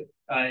 what is it?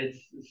 It's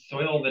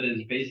soil that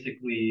is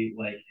basically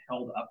like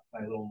held up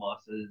by little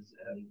mosses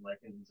and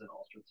lichens and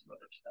all sorts of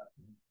other stuff.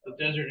 The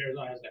desert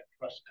Arizona has that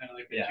crust, kind of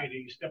like Yeah. that.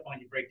 You step on,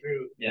 you break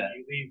through. Yeah.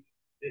 You leave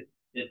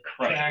It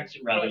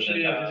crushes rather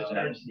than it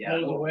starts yeah.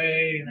 blows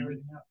away and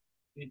everything else.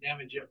 You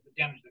damage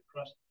the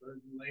crust or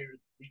layers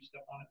you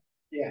step on it.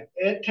 Yeah,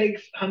 it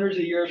takes hundreds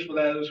of years for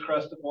those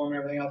crusts to form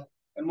and everything else.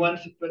 And one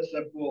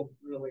footstep will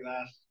really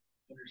last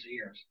hundreds of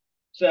years.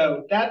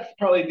 So that's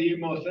probably the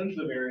most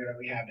sensitive area that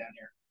we have down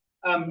here.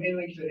 And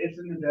like I said, it's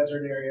in the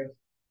desert areas.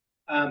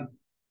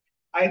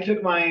 I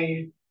took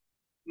my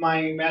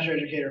master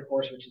educator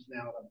course, which is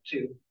now level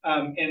 2,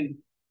 in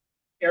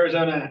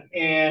Arizona,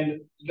 and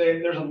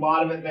there's a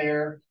lot of it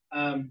there.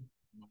 My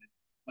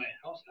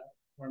house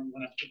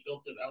when I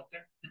built it out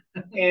there.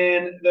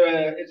 And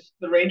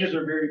the rangers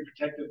are very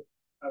protective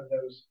of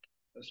those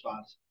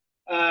spots.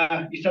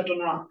 You stepped on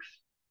rocks.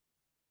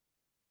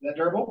 Is that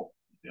durable?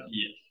 Yes.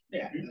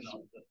 Yeah.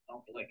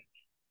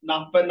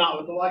 Not But not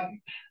with the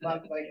lichen.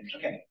 Not with lichen.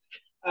 Okay.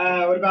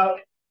 What about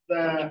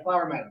the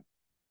flower meadow?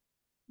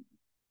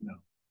 No.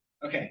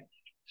 Okay.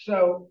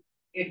 So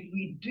if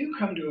we do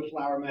come to a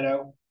flower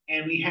meadow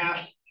and we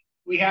have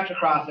to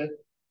cross it,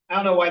 I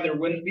don't know why there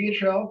wouldn't be a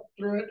trail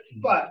through it,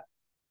 but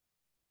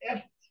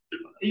if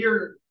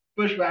you're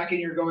bushwhacking,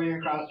 you're going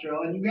across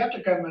trail, and you have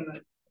to come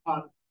in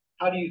upon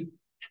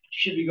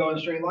should we go in a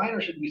straight line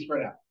or should we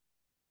spread out?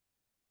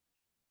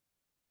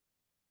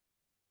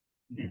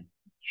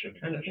 I'm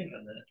trying to think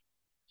on that.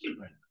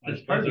 I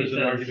This part there's an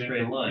says argument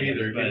straight for line,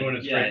 either. If you're but going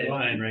a straight yeah,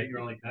 line, right, you're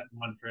only cutting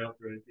one trail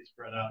through it. If you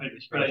spread out, If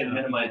you spread out, you're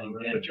minimizing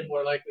but damage. you're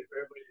more likely for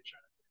everybody to try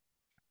to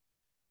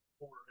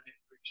forward, right?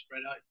 If you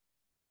spread out,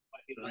 you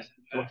might be less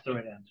impact. What's the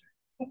right answer?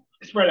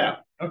 Spread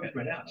out. Okay,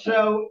 spread out.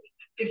 So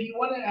if you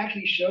want to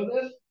actually show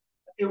this,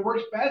 it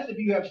works best if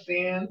you have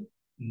sand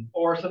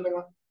or something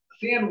like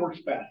sand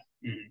works best.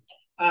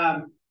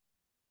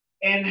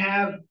 And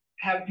have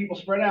people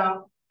spread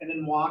out and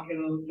then walk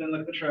and then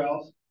look at the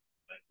trails,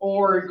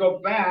 or go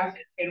back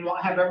and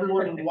have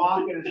everyone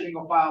walk in a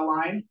single file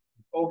line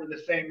over the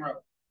same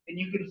road, and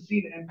you can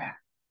see the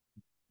impact.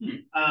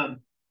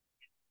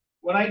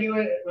 When I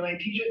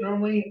teach it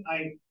normally,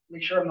 I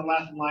make sure I'm the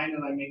last in line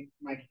and I make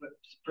my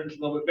footprints a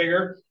little bit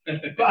bigger.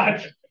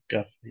 But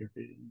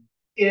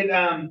it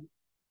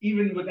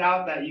even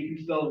without that, you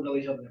can still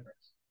really tell the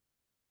difference.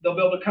 They'll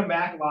be able to come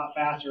back a lot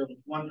faster with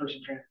one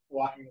person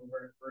walking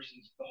over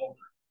versus the whole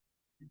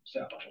group.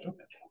 So,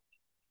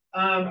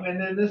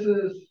 and then this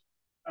is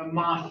a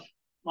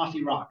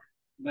mossy rock.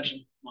 I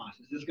mentioned moss.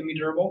 Is this going to be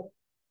durable?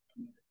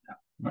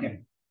 No. Okay.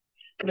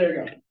 There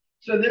you go.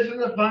 So this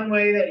is a fun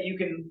way that you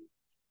can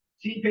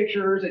see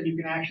pictures and you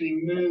can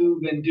actually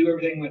move and do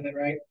everything with it,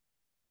 right?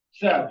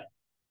 So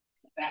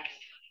that's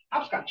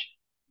hopscotch.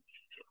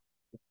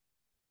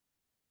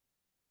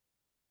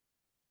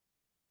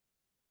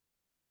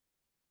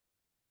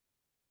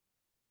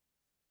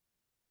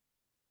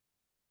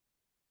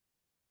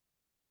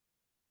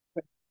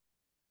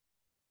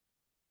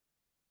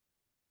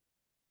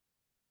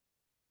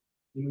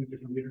 You move the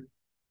computer.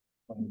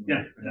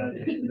 Yeah.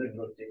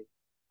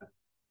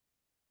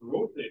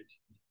 Rotate.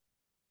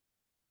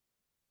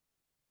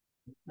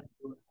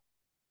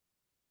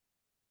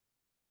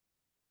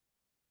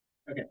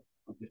 Okay,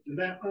 I'll just do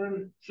that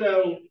one.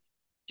 So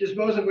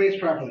dispose of waste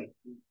properly.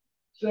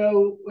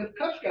 So with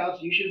Cub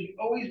Scouts, you should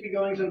always be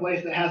going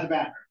someplace that has a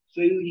bathroom,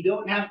 so you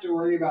don't have to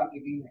worry about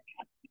digging a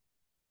cat.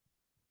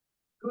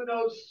 Who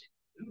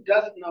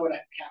doesn't know what a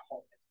cat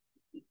hole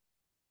is?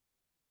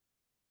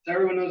 So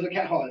everyone knows what a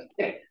cat hole is.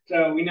 Okay,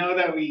 so we know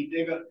that we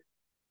dig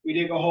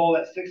a hole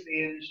that's 6 to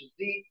 8 inches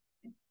deep,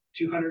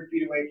 200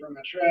 feet away from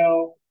a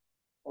trail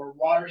or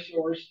water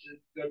source to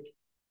go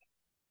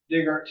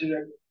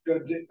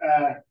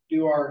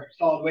do our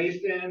solid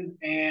waste in,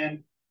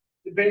 and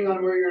depending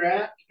on where you're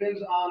at,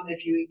 depends on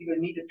if you either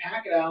need to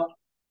pack it out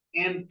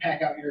and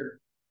pack out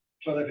your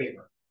toilet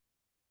paper.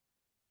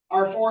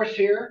 Our forest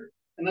here,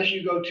 unless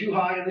you go too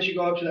high, unless you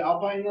go up to the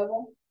alpine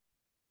level,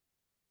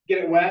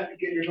 get it wet,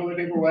 get your toilet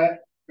paper wet,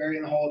 bury it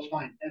in the hole, it's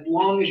fine. As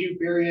long as you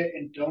bury it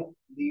and don't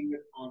leave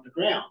it on the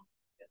ground.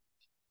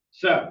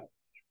 So,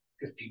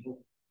 because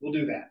people will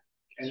do that.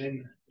 And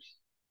then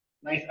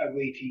nice,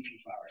 ugly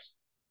TP flowers.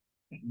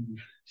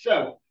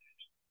 So,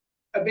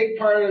 a big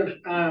part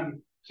of,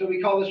 so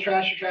we call this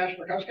trash or trash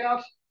for Cub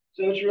Scouts.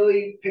 So it's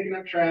really picking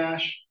up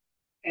trash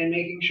and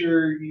making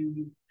sure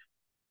you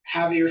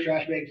have your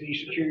trash bags and you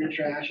secure your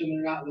trash and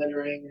they're not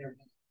littering and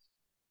everything.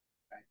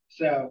 Right.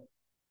 So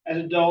as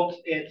adults,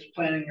 it's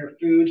planning your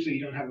food so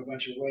you don't have a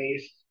bunch of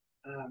waste,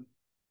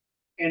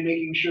 and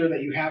making sure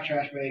that you have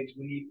trash bags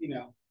when you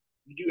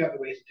do have the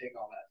waste to take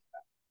all that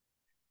stuff.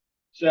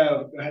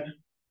 So go ahead.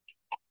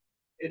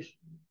 It's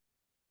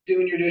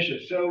doing your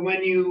dishes. So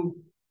when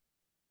you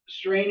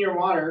strain your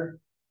water,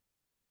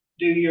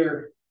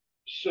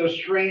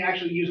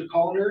 actually use a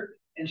colander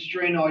and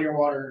strain all your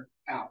water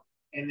out.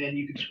 And then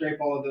you can scrape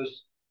all of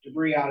those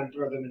debris out and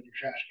throw them in your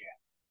trash can.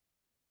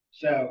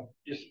 So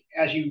just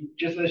as you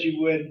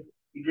would,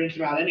 you rinse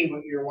them out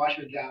anyway, your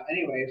washers out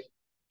anyways,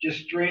 just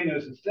strain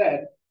those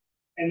instead.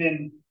 and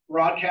then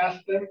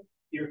broadcast them.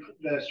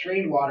 The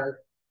strained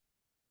water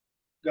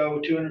go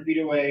 200 feet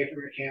away from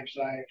your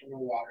campsite, from a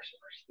water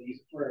source. They use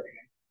it for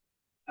everything.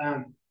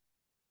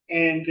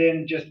 And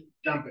then just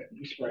dump it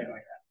and spray it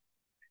like that.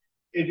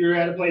 If you're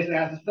at a place that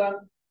has a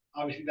stump,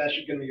 obviously that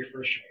should be your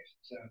first choice.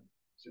 So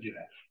do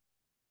that.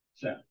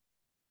 So.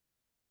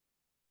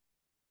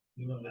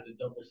 We went with the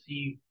double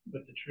C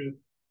with the troop.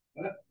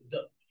 What?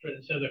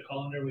 Instead of the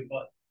colander, we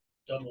bought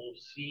double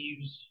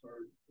sieves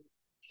or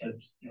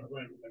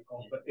whatever they're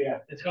called. But yeah,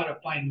 it's got a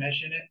fine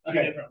mesh in it,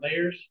 okay. Different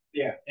layers.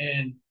 Yeah.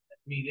 And I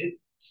mean, it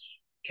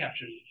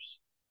captures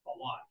a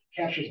lot.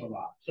 Captures a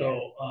lot.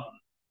 So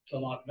it's a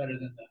lot better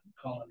than the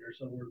colander.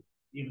 So we're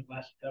even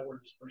less that we're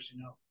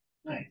dispersing out.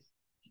 Nice.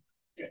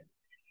 Good.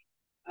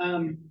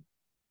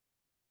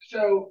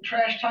 So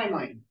trash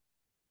timeline.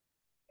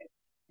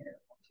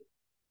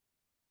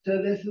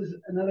 So this is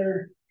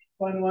another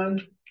fun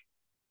one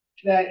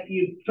that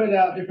you put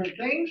out different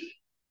things.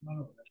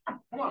 Come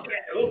on.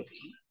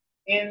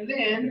 And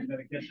then you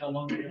gotta guess how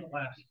long they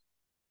last.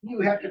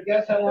 You have to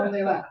guess how long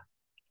they last.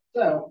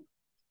 So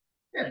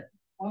here,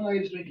 why don't I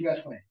just make you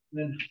guys play?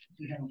 Then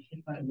see how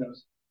time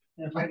goes.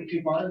 And if I get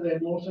too far, then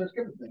we'll start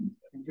skipping things.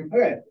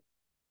 Okay.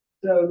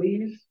 So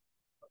these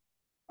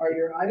are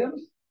your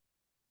items.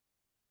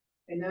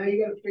 And now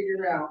you got to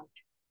figure out.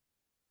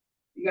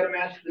 You got to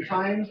match the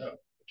times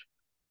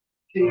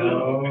to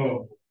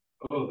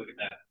look at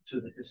that. To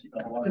the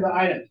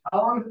items. How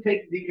long does it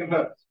take to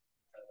decompose?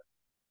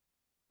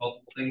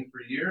 Multiple things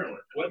per year.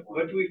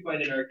 What do we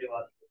find in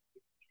archaeological?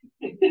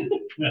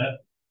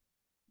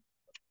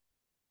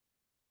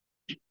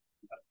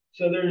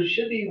 So there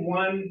should be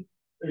one.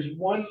 There's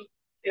one.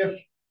 If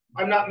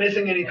I'm not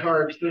missing any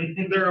cards, then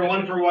there are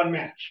 1-for-1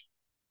 match.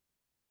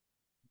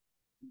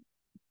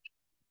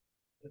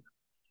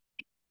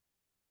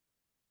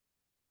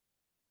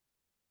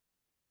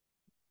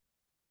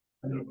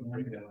 I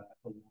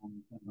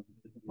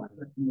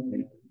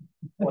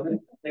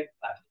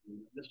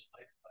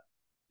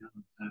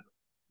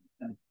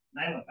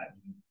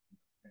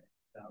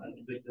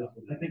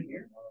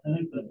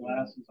think the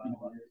glass is on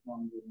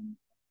longer than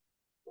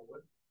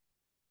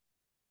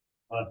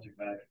plastic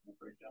bag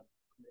breakdown.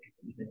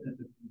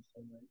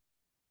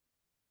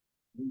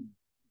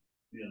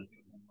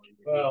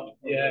 Well,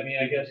 yeah, I mean,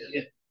 I guess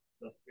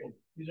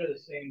these are the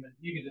same.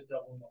 You can just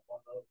double them up on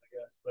those, I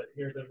guess. But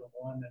here's the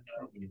one and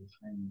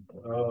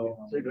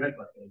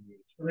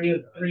three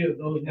of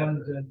those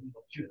ones and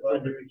 2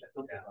 others.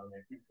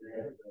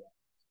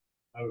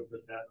 I would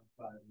put that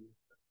on 5 years.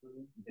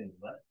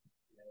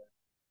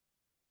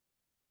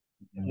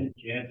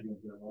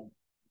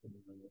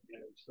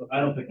 So I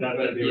don't think that's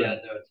gonna be. Yeah,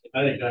 no, I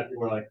think that's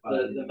more like 5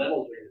 years. The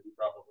metals are gonna be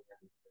probably.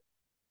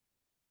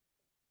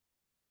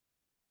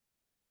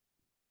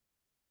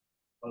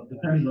 Well, it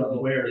depends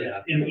on where.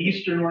 Yeah. In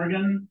Eastern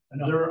Oregon,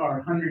 there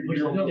are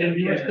 100-year-old.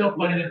 We're still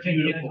finding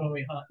tin cans when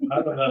we hunt.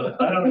 I don't know.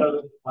 I don't know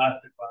this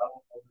plastic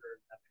bottle holder.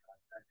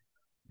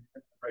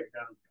 Break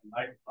down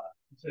microplastic.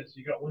 It says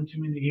you got one too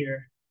many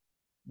here,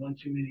 one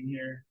too many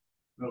here.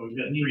 No, we've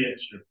got 3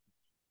 extra.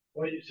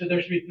 Well, so there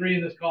should be 3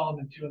 in this column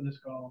and 2 in this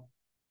column.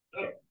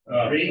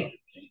 3.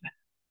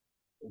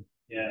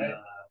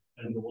 Yeah.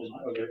 And the one.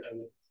 Okay.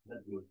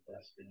 That's good.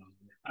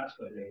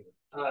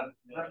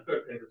 That's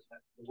good papers.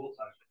 The wool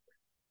side.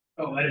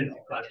 Oh, I didn't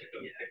know plastic.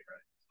 Yeah,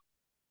 right.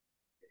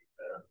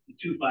 The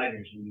 2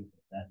 5-years we use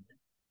that.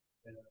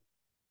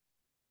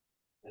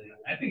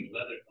 I think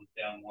leather comes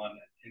down 1 at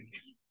 10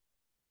 kg.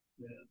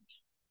 Yeah.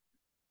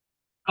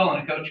 Call on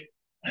it, coach.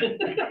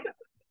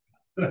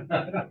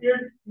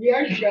 You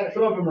actually got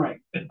some of them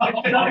right.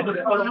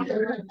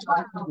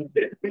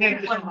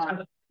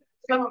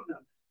 Some of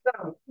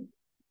them.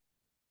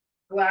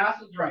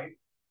 Glass is right.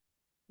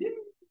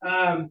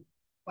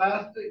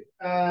 Plastic,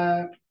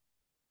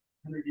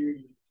 100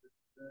 years.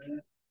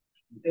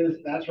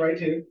 That's right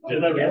too.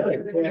 Is that really?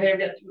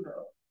 Yeah.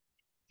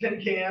 Tin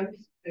cans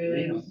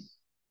is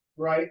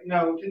right.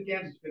 No, tin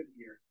cans is 50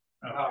 years.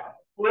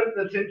 Flip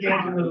the tin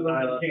cans into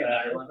the tin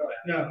cans.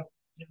 No.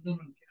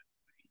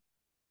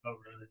 Oh,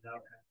 really?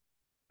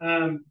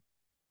 Okay.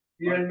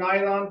 Your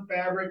nylon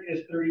fabric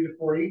is 30 to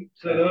 40.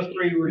 So those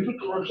 3 were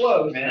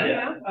close.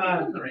 Yeah.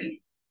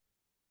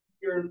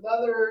 Your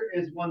leather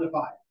is 1 to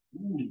 5.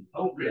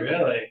 Oh,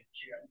 really?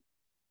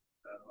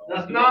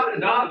 That's not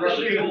the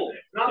shoe.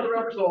 Not the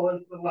rubber sole.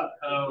 It's the leather.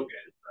 Oh,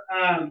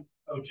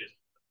 okay. Just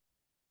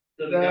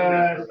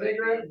the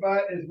cigarette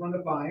butt is 1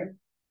 to 5.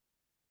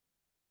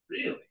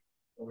 Really?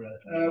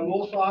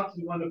 Wool socks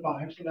is 1 to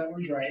 5, so that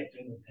one's right.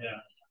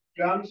 Yeah.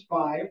 Gums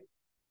 5.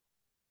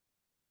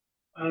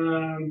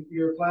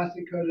 Your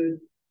plastic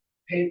coated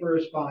paper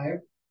is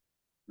 5.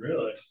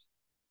 Really?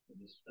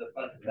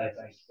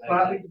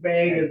 Plastic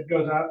bag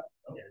goes up.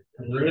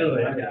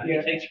 Really? Yeah.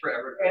 It takes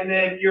forever. And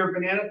then your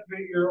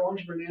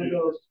orange banana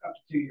goes up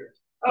to 2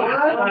 years.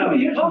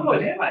 You know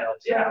what?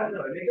 Yeah.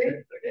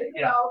 Think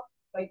about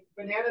like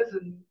bananas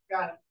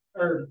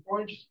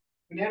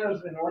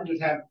bananas and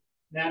oranges have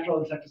natural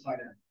insecticide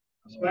in them,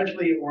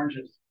 especially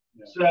oranges.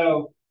 Yeah.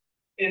 So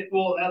it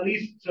will at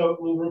least, so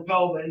it will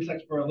repel the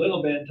insects for a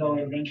little bit until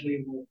eventually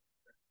it will.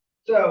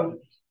 So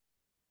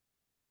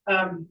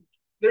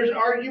there's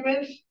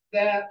arguments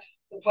that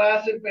the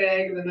plastic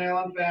bag and the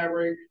nylon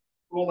fabric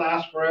will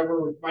last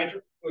forever with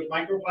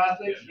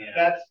microplastics. Yeah.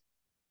 That's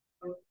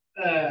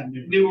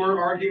newer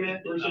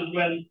argument versus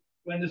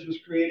when this was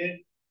created.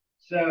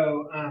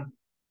 So,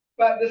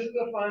 but this is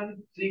the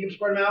fun. So you can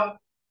spread them out,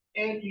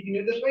 and you can do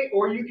it this way,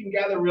 or you can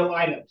gather real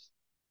items.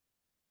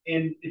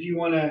 And if you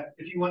want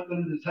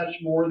them to touch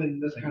more than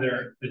this kind of.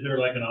 Is there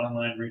like an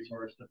online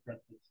resource to print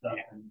this stuff?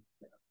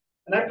 Yeah.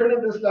 And I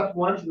printed this stuff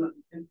once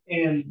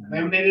and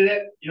laminated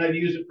it, and I've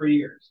used it for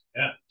years.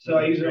 Yeah. So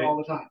I use it all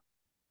the time.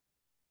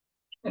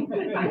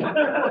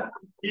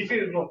 You see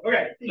it?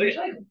 Okay.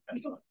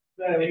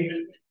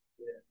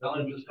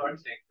 Ellen just started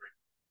saying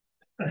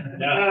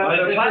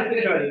Yeah. The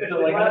plastic coating, so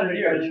like 100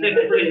 years.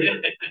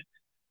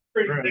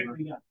 Pretty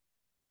thickly done.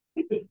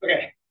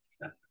 Okay.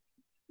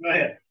 Go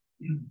ahead.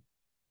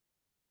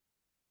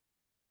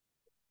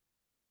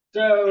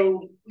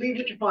 So leave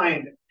what you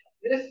find.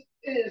 This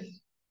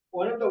is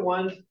one of the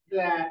ones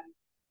that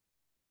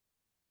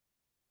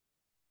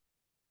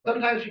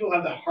sometimes people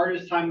have the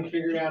hardest time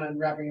figuring out and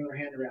wrapping their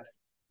hand around it.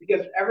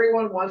 Because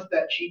everyone wants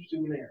that cheap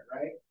souvenir,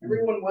 right?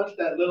 Everyone wants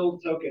that little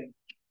token,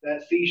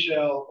 that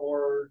seashell,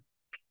 or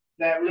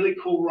that really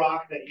cool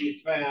rock that you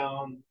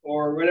found,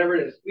 or whatever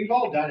it is. We've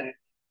all done it.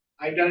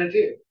 I've done it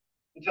too,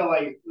 until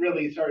I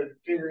really started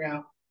figuring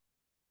out.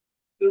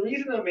 The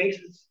reason that makes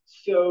it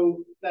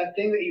so, that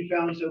thing that you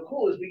found so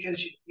cool is because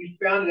you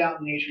found it out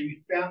in nature.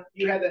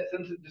 You had that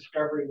sense of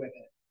discovery with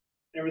it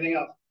and everything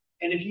else.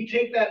 And if you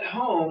take that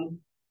home,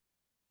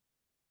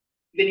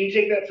 then you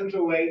take that sense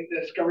away,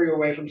 that discovery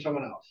away from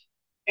someone else.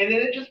 And then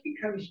it just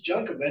becomes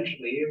junk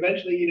eventually.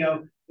 Eventually,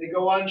 they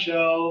go on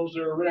shelves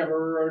or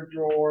whatever, or a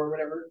drawer or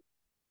whatever.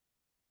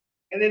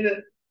 And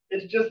then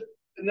it's just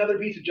another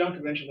piece of junk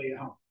eventually at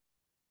home.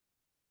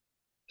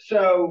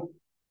 So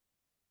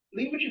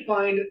leave what you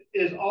find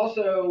is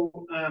also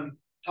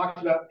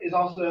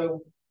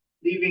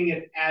leaving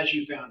it as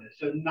you found it.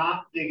 So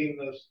not digging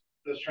those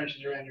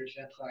trenches around your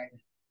set site.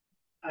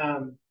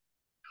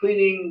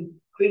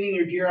 Cleaning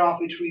your gear off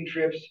between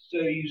trips so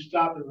you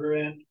stop and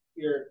prevent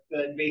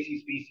the invasive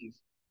species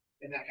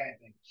and that kind of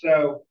thing.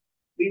 So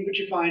leave what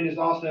you find is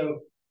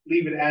also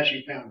leave it as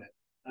you found it,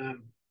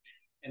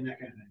 and that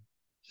kind of thing.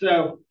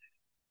 So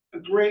a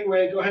great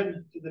way. Go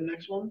ahead to the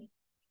next one.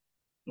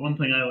 The one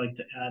thing I like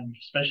to add,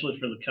 especially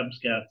for the Cub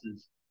Scouts,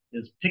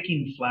 is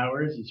picking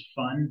flowers is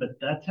fun, but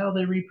that's how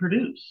they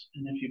reproduce.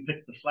 And if you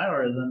pick the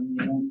flower, then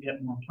you won't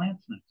get more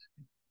plants next.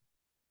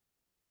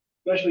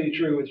 Especially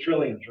true with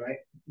trilliums, right?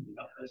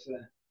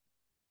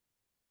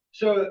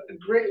 So a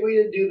great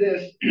way to do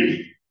this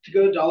is to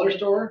go to the dollar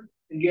store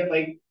and get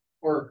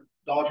or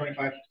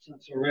 $1.25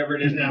 or whatever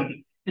it is now,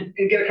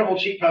 and get a couple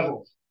cheap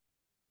puzzles.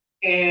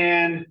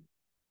 And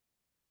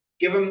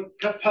give them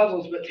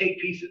puzzles, but take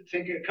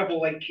a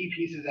couple key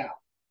pieces out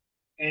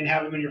and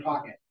have them in your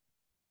pocket.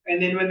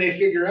 And then when they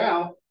figure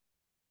out,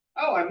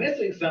 oh, I'm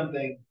missing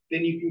something,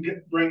 then you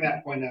can bring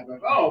that point up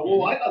of, oh,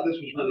 well, I thought this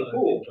was really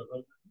cool.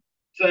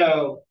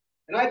 So,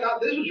 and I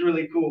thought this was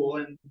really cool.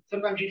 And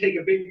sometimes you take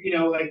a big,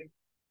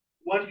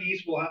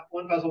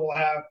 one puzzle will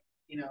have,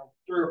 3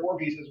 or 4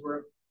 pieces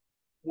where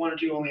 1 or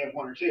 2 only have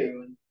 1 or 2.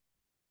 And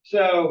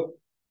so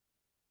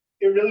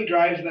it really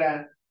drives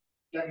that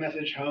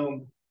message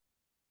home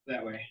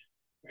that way.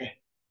 Okay.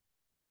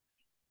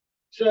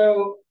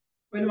 So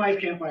minimize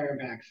campfire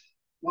impacts.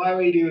 Why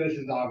we do this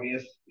is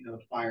obvious,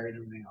 fire and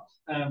everything else.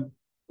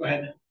 Go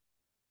ahead.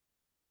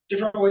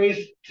 Different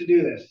ways to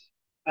do this.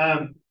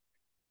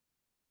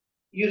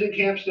 Using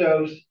camp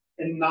stoves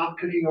and not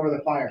cooking over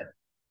the fire.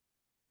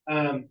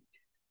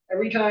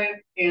 Every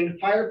time, and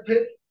fire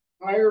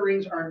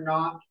rings are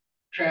not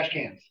trash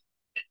cans.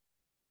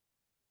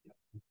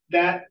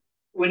 That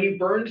when you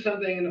burn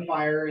something in the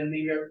fire and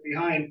leave it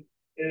behind,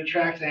 it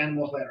attracts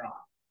animals later on.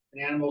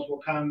 And animals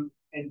will come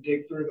and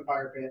dig through the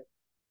fire pit.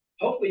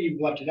 Hopefully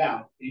you've left it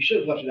out. You should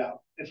have left it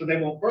out. And so they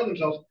won't burn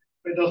themselves,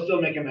 but they'll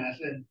still make a mess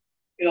and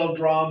it'll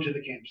draw them to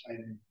the campsite.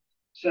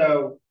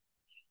 So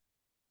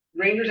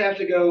rangers have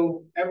to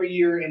go every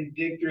year and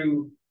dig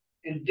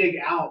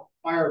out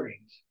fire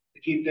rings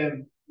to keep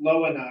them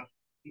low enough,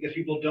 because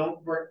people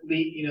don't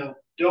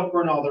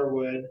burn all their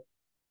wood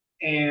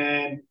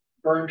and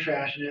burn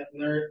trash in it.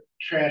 And their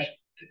trash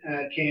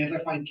cans,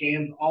 I find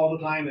cans all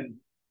the time and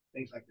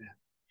things like that.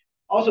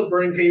 Also,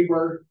 burning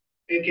paper,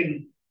 it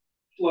can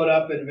float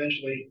up and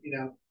eventually,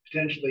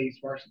 potentially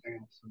spark something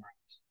else somewhere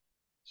else.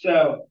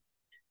 So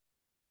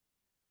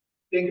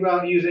think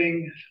about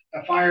using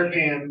a fire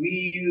pan.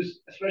 We use,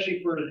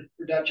 especially for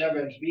Dutch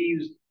ovens, we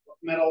use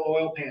metal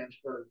oil pans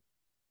for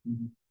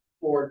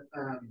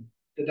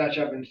the Dutch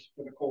ovens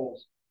for the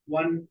coals.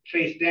 One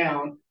face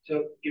down, so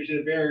it gives you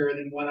the barrier, and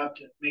then one up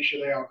to make sure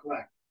they all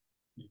collect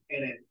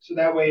in it. So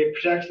that way it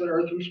protects the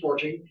earth from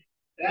scorching.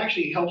 It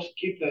actually helps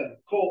keep the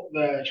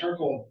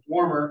charcoal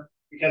warmer,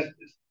 because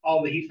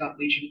all the heat's not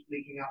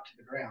leaking out to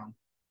the ground.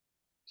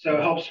 So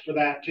it helps for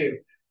that too.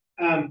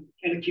 And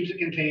it keeps it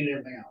contained and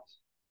everything else.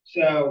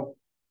 So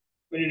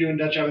when you're doing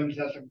Dutch ovens,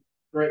 that's a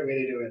great way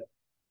to do it.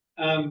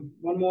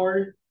 One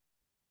more,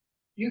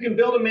 you can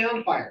build a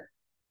mound fire.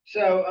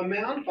 So a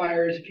mound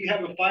fire is if you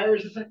have a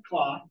fire-resistant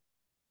cloth,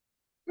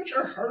 which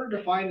are harder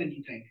to find than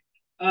you think.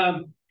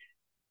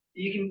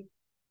 You can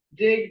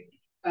dig,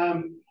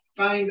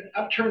 find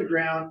upturned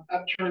ground,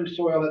 upturned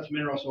soil that's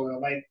mineral soil.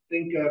 Like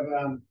think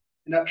of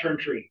an upturned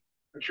tree,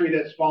 a tree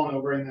that's fallen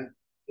over in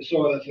the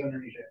soil that's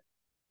underneath it.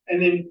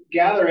 And then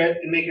gather it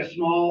and make a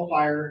small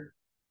fire,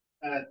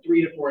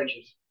 3 to 4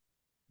 inches.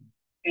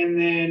 And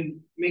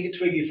then make a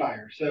twiggy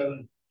fire. So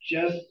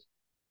just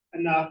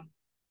enough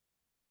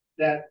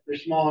that they're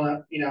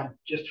small enough,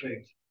 just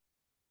twigs.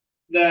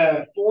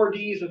 The 4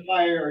 Ds of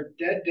fire are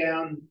dead,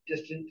 down,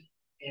 distant,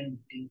 and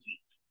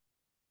dinky.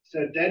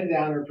 So dead and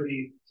down are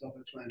pretty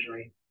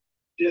self-explanatory.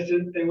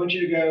 Distant, they want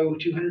you to go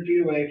 200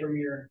 feet away from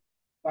your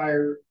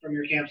fire, from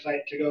your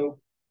campsite to go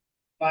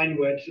find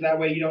wood. So that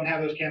way you don't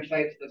have those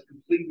campsites that's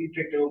completely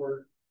picked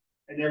over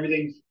and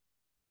everything's,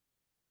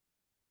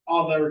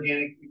 all the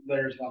organic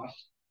layer is lost.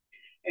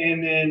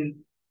 And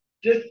then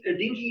just a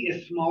dinky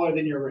is smaller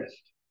than your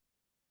wrist.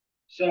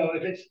 So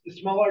if it's the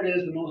smaller it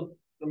is,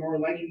 the more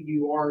likely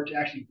you are to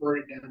actually burn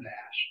it down to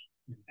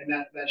ash. And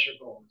that's your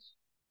goal, is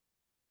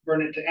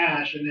burn it to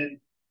ash, and then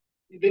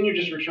you're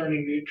just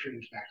returning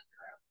nutrients back to the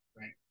ground,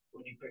 right?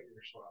 When you put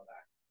your soil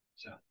back.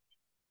 So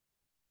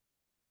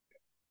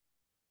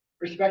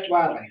respect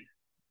wildlife.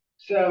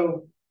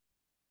 So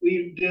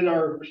we did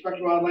our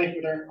respect wildlife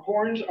with our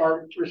horns,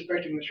 our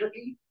respecting the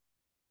turkey,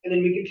 and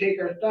then we can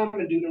take our thumb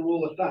and do the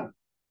rule of thumb.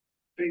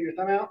 Put your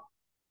thumb out,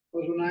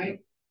 close one eye.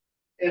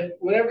 If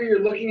whatever you're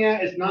looking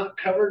at is not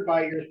covered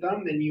by your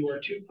thumb, then you are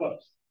too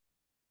close.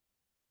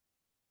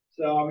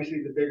 So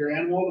obviously the bigger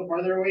animal, the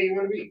farther away you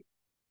want to be.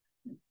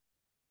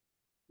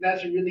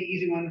 That's a really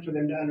easy one for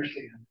them to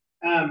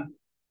understand.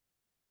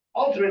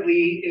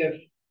 Ultimately,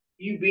 if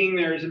you being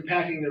there is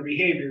impacting their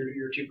behavior,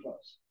 you're too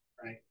close,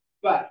 right?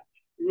 But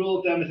the rule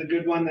of thumb is a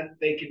good one that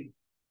they can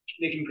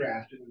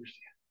grasp and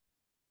understand.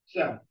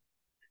 So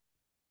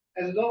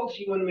as adults,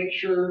 you want to make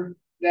sure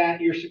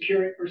that you're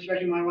securing,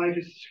 respecting wildlife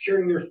is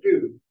securing their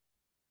food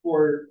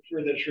for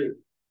the troop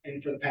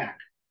and for the pack.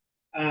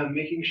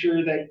 Making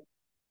sure that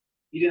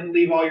you didn't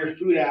leave all your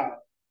food out,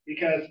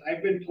 because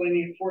I've been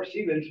plenty at Fort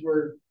Stevens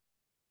where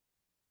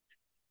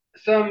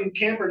some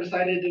camper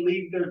decided to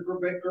leave their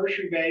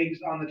grocery bags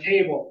on the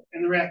table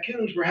and the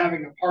raccoons were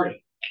having a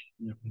party.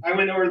 I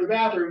went over to the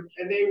bathroom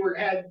and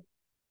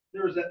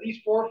there was at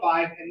least 4 or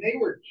 5 and they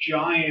were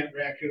giant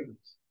raccoons.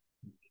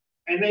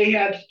 And they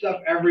had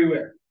stuff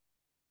everywhere.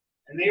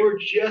 And they were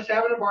just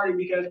having a party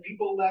because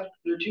people left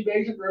their 2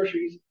 bags of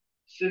groceries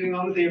sitting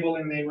on the table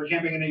and they were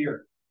camping in a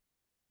yurt.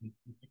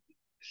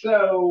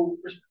 So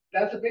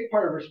that's a big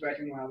part of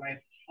respecting wildlife.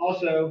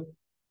 Also,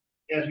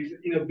 as we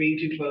said, being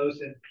too close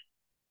and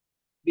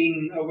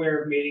being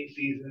aware of mating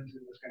seasons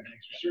and those kind of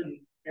things. For certain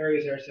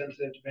areas that are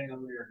sensitive depending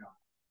on where you're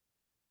going.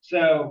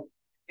 So,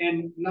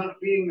 and not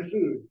feeding the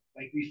food.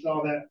 Like we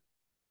saw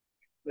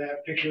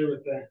that picture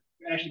with the,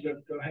 actually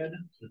go ahead.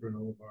 The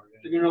granola bar. Yeah.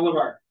 The granola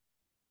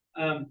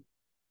bar.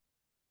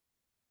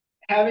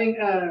 Having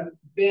a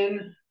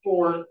bin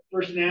for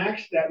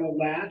snacks that will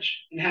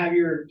latch and have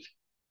your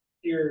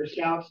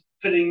scouts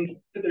put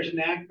their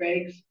snack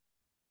bags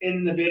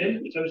in the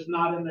bin, so it's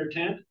not in their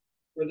tent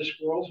where the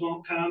squirrels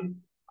won't come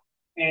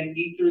and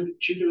chew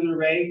through their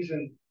bags.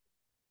 And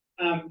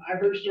I've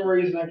heard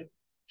stories and I've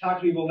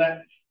talked to people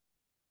that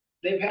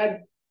they've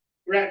had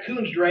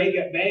raccoons drag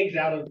bags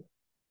out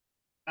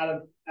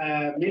of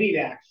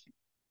mini-vacs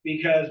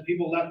because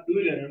people left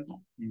food in them.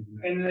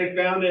 Mm-hmm. And they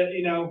found it,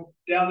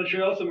 down the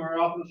trail somewhere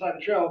off on the side of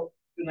the trail,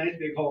 a nice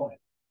big hole in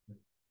it.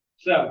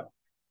 So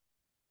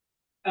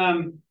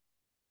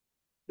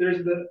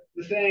there's the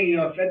saying,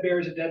 a fed bear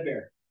is a dead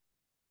bear.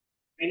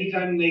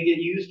 Anytime they get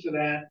used to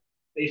that,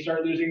 they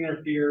start losing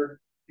their fear of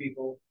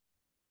people,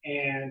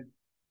 and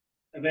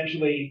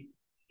eventually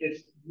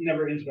it's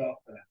never ends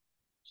well for them.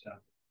 So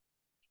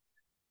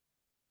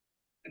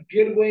a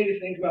good way to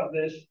think about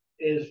this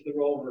is the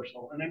role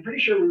reversal. And I'm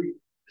pretty sure we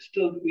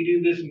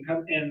do this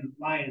in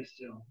Lions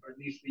still, or at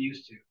least we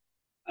used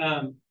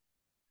to,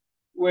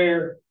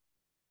 where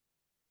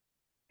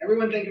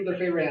everyone think of their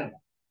favorite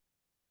animal.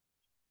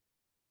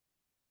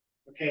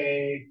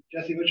 Okay,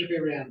 Jesse, what's your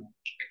favorite animal?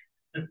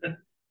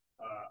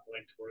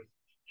 Like tortoises.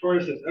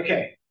 Tortoises.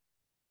 Okay.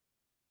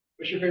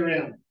 What's your favorite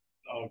animal?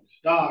 Dogs.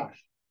 Dogs.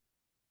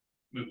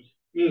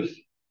 Moose.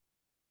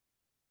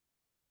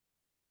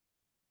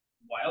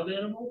 Wild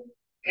animal?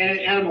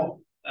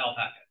 Animal.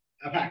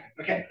 Alpaca.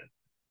 Okay.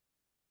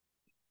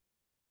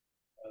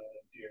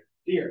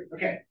 Deer.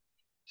 Okay.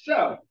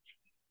 So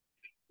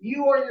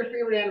you are your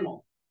favorite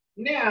animal.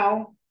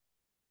 Now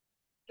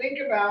think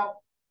about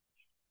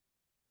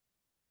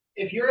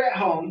if you're at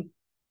home,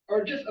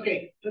 or just so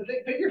pick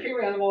your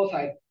favorite animal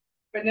aside.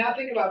 But now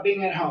think about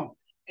being at home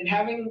and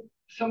having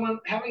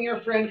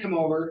your friend come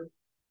over,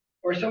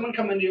 or someone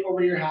come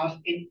over to your house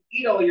and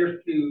eat all your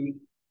food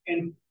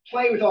and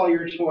play with all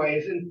your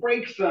toys and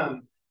break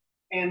some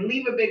and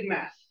leave a big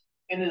mess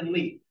and then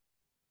leave.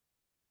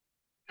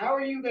 how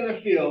are you going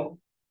to feel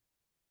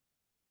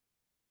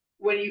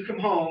when you come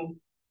home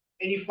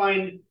and you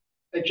find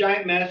a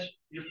giant mess,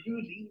 your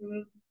food's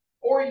eaten,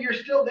 or you're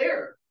still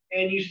there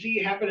and you see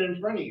it happen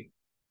in front of you?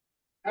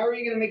 How are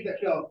you going to make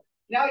that feel?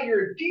 Now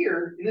you're a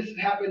deer and this has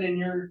happened in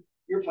your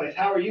place.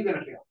 How are you going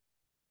to feel?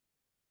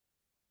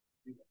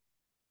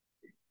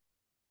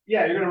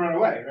 Yeah, you're going to run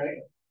away, right?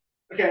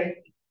 Okay.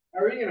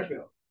 How are you going to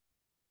feel?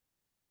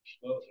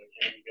 Slow, so I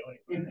can't be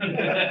going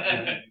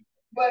anywhere.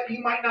 But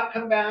you might not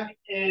come back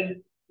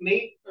and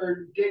mate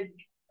or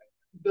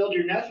build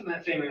your nest in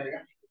that same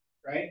area,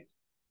 right?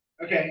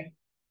 Okay.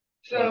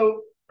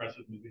 So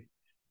Impressive movie.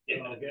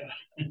 Yeah.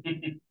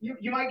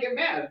 You might get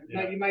mad.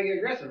 Yeah. You might get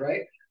aggressive,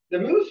 right? The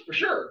moose, for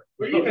sure.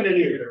 What are you going to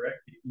do?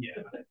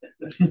 Yeah.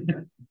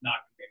 Not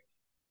great.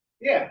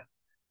 Yeah.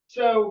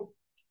 So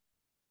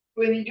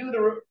when you do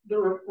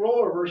the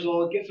role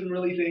reversal, it gets them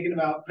really thinking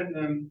about putting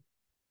them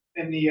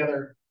in the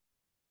other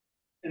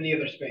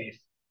space.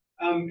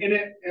 And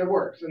it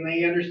works, and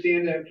they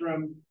understand it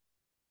from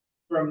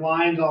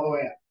lines all the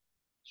way up.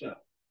 So,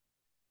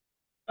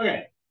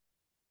 okay.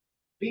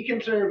 Be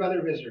considerate of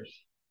other visitors.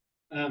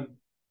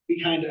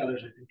 Be kind to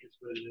others, I think is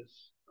what it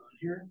is on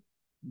here.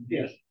 Mm-hmm.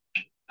 Yes.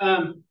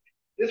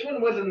 This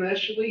one was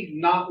initially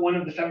not one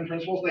of the 7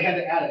 principles. They had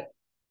to add it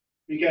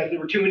because there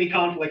were too many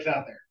conflicts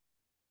out there.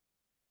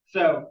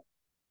 So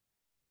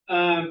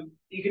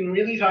you can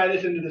really tie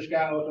this into the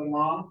Scout oath and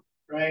law,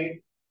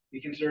 right?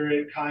 Be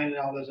considerate, kind, and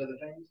all those other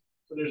things.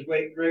 So there's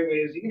great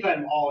ways. You can tie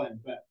them all in,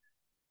 but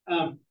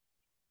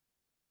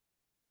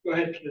go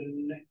ahead to the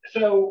next.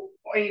 So,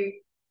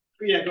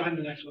 yeah, go ahead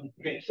to the next one.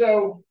 Okay,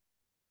 so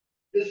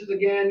this is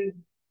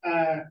again,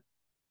 a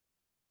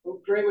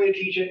great way to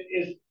teach it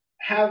is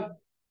have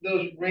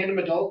those random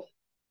adults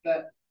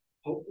that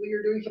hopefully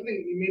you're doing something.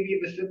 You maybe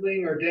have a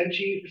sibling or a den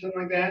chief or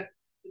something like that.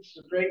 It's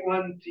a great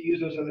one to use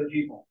those other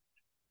people.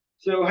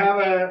 So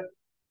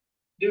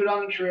do it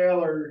on a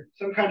trail or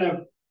some kind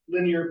of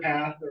linear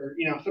path or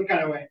some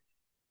kind of way,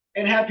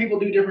 and have people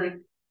do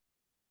different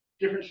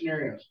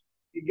scenarios.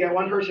 You get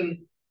one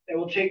person that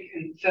will take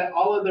and set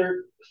all of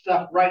their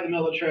stuff right in the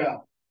middle of the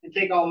trail and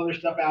take all of their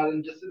stuff out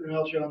and just sit in the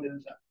middle of the trail and do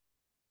stuff.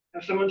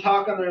 Have someone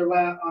talk on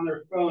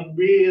their phone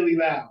really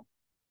loud.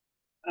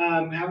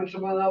 Having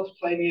someone else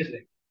play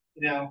music.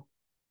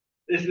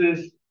 This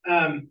is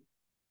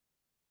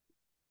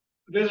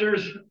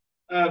visitors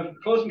of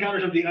close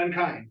encounters of the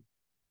unkind,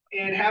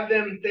 and have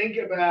them think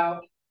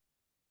about,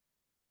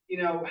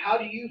 how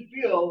do you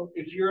feel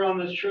if you're on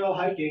this trail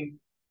hiking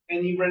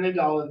and you run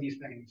into all of these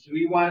things? Do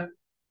we want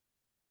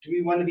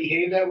to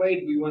behave that way?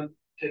 Do we want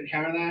to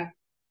encounter that?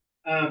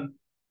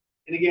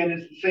 And again,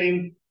 it's the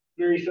same,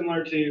 very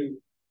similar to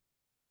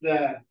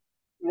the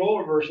role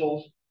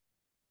reversals.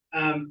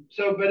 But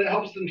it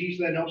helps them teach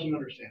that and helps them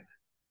understand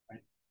that.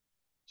 Right?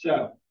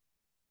 So,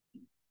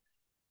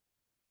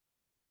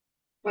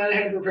 plan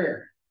ahead and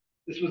prepare.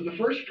 This was the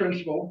first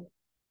principle,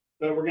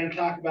 but we're going to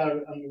talk about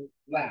it on the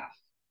last.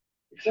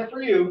 Except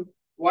for you,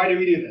 why do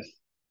we do this?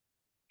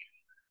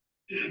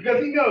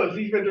 Because he knows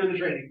he's been through the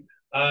training.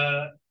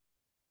 So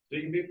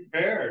you can be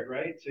prepared,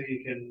 right? So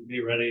you can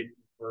be ready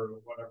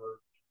for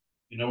whatever,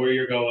 where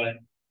you're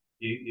going.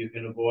 You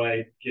can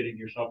avoid getting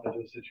yourself into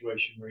a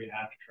situation where you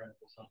have to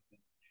trample something.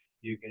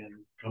 You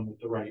can come with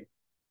the right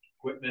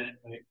equipment,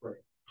 right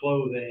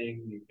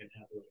clothing. You can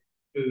have the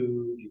right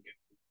food. You can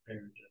be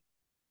prepared to.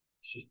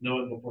 It's just know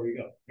it before you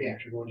go. Yeah.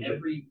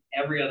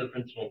 Every other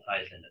principle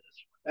ties into this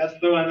one. That's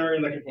the one we're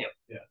looking for. Yep.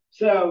 Yeah.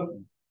 So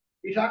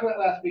we talked about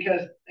last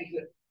because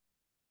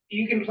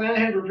you can plan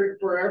ahead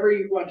for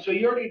every one. So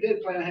you already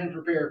did plan ahead and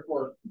prepare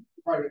for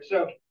part of it.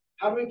 So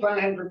how do we plan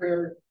ahead and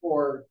prepare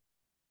for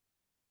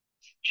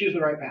choose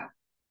the right path?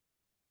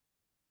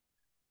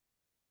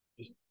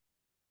 Just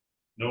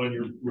knowing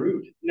your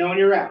route. Knowing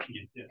your route.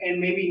 Yeah.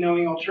 And maybe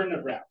knowing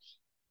alternative routes.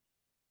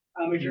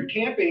 If you're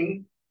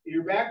camping, if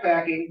you're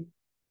backpacking,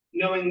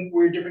 knowing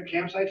where different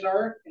campsites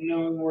are and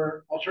knowing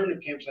where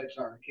alternative campsites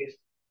are in case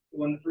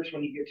the first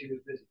one you get to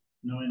is busy.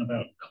 Knowing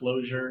about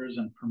closures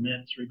and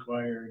permits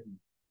required.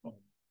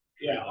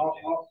 Yeah,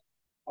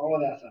 all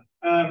of that stuff.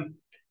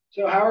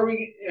 So how are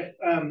we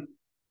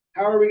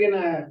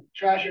gonna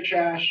trash your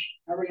trash?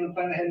 How are we gonna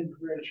plan ahead and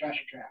prepare to trash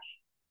your trash?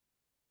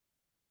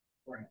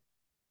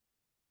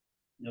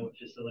 Know what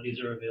facilities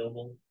are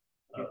available.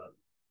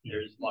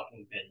 There's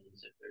locking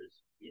bins if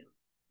there's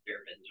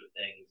bare bins or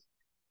things.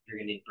 You're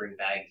gonna need to bring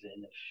bags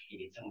in if you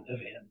need some of the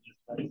van, just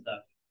that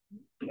stuff.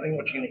 Knowing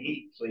what you're gonna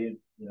eat, so you're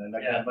not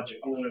gonna have a bunch of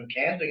food in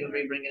cans. They're gonna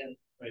be bringing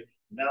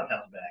mountain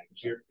house bags.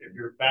 If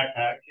you're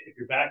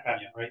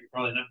backpacking, right, you're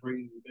probably not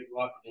bringing the big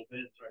lockable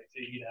bins, right? So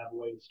you need to have a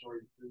way to store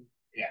your food.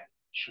 Yeah.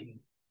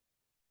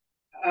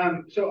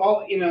 So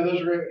all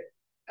those are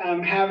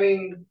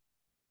having.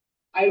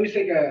 I always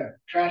take a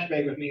trash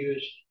bag with me.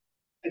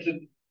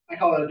 I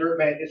call it a dirt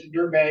bag. It's a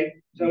dirt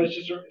bag, so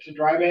it's a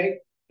dry bag.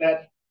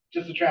 That's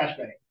just a trash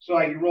bag. So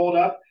I roll it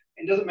up,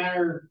 and it doesn't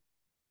matter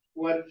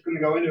what it's going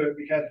to go into it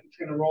because it's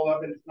going to roll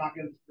up and it's not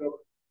going to go.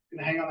 It's going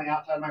to hang on the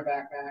outside of my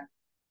backpack.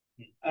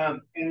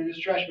 And it's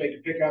a trash bag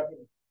to pick up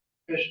and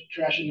fish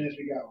trash in as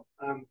we go.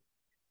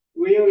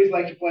 we always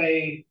like to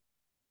play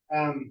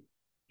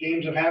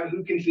games of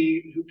who can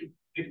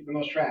pick the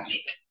most trash.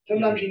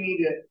 Sometimes you need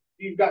to,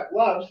 you've got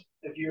gloves,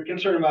 if you're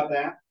concerned about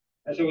that,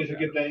 that's always a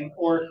good thing,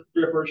 or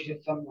grippers,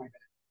 something like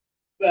that.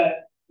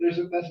 But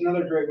that's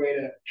another great way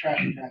to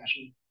trash and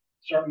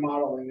start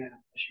modeling that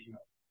as you go.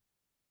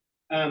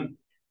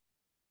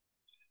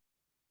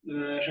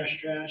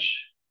 Trash.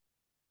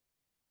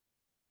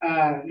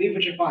 Leave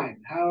what you find.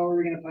 How are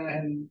we going to plan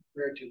ahead and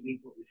prepare to leave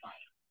what we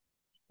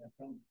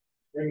find?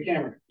 Bring a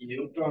camera,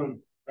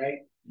 phone, right?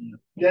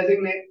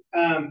 Designate,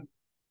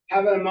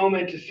 have a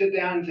moment to sit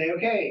down and say,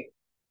 okay,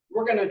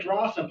 we're going to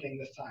draw something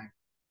this time.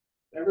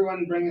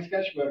 Everyone bring a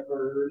sketchbook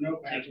or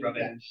notepad. Take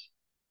rubbings.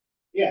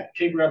 Yeah,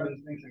 take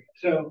rubbings, things like that.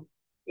 So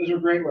those are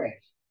great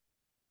ways.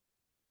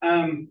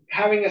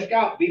 Having a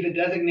scout be the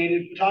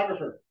designated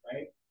photographer,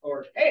 right?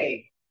 Or,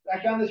 hey, I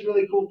found this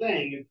really cool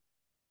thing.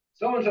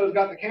 So-and-so's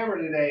got the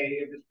camera today,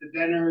 if it's the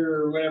dinner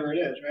or whatever it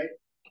is, right?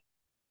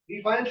 If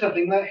you find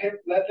something,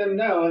 let them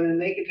know, and then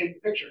they can take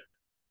the picture.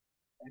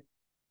 Okay?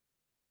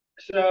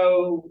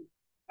 So,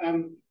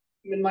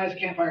 minimize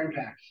campfire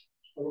impacts.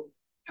 So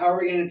how are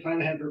we going to plan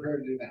ahead and prepare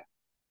to do that?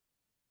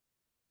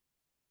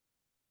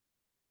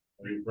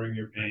 Or you bring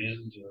your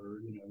pans, or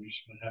you're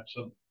just going to have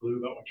some clue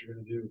about what you're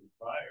going to do with the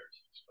fires,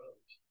 I suppose.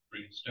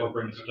 Bring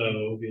a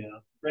stove, yeah.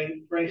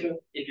 Bring some.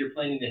 If you're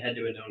planning to head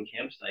to a known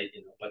campsite,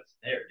 what's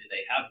there? Do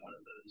they have one of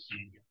those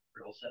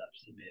grill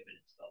setups that may have been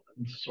installed?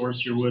 And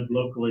source your wood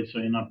locally, so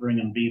you're not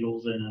bringing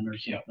beetles in or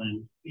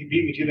something. You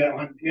beat me to that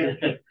one. Yeah.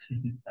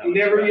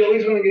 You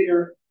always want to get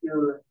your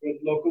wood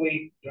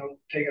locally. Don't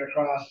take it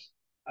across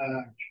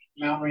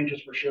mountain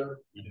ranges for sure.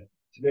 Yeah.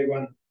 It's a big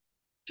one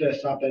to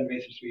stop that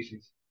invasive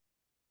species.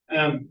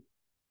 And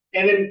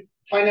then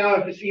find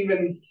out if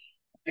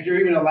you're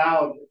even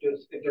allowed,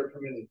 if they're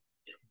permitted.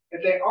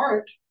 If they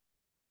aren't,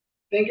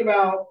 think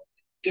about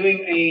doing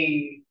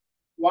a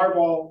water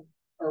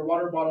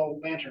bottle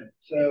lantern.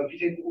 So if you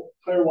take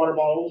clear water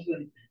bottles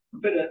and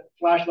put a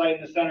flashlight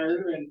in the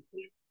center, and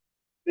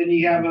then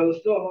you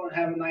still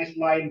have a nice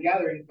light and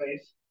gathering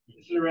place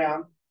to sit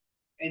around,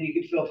 and you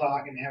can still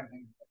talk and have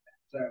things like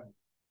that. So,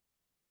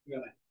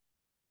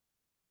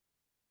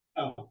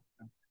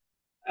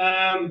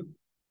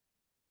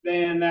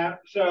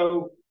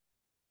 so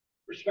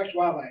respect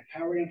wildlife.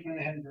 How are we going to plan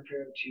ahead and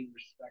prepare to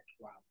respect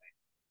wildlife?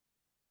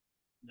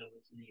 Know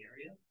what's in the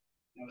area.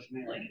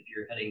 Like if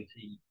you're heading to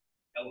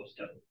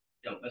Yellowstone,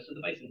 don't mess with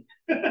the bison.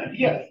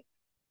 Yes.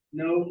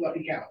 No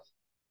fluffy cows.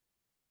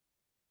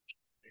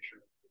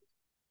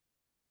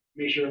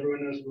 Make sure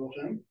everyone knows the rule of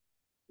thumb.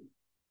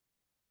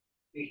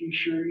 Making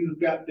sure you've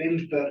got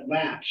things that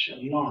latch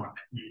and lock.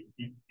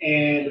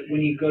 And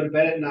when you go to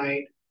bed at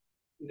night,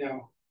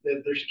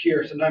 that they're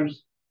secure.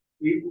 Sometimes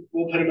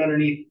we'll put them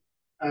underneath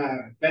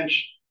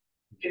bench,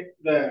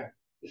 the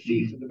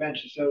seats of the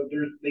benches, so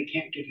they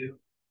can't get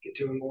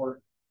to them,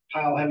 or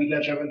pile heavy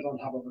Dutch ovens on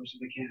top of them so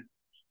they can't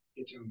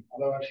get to them.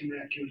 Although I've seen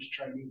raccoons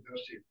try to move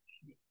those too.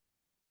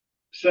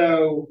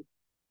 So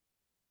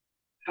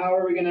how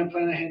are we going to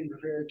plan ahead and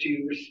prepare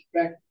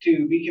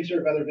to be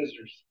considerate of other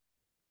visitors?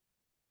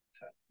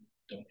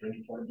 Don't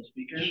bring portable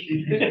speakers.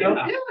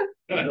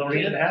 Don't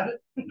need to have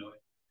it. No.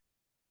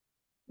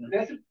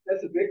 That's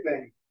a big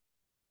thing.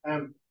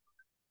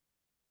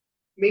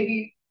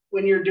 Maybe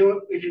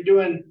if you're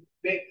doing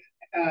big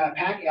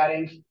pack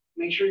outings,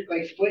 make sure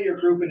split your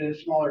group into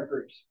smaller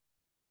groups,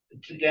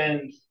 to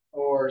dens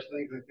or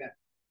things like that.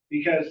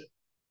 Because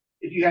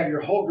if you have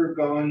your whole group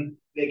going,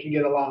 they can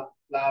get a lot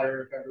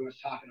louder if everyone's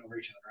talking over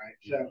each other, right?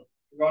 So if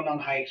you're going on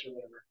hikes or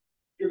whatever.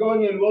 If you're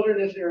going in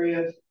wilderness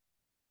areas,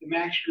 the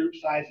max group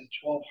size is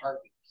 12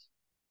 heartbeats.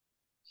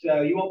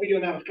 So you won't be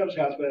doing that with Cub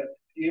Scouts, but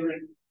if you ever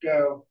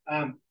go,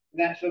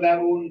 that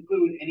will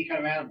include any kind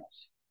of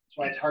animals. That's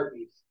why it's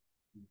heartbeats.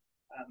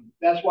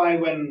 That's why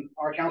when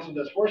our council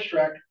does force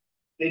trek,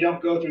 they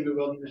don't go through the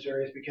wilderness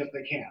areas because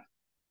they can't.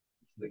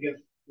 It's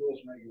against rules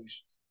and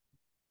regulations.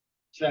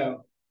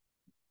 So,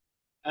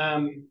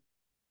 and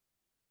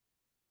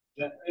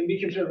be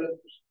conservative.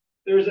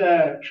 There's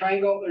a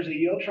triangle. There's a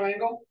yield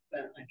triangle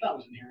that I thought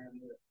was in here. I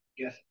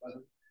guess it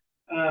wasn't.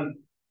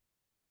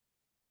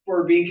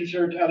 For being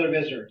considerate to other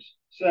visitors.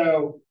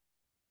 So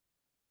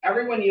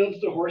everyone yields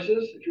to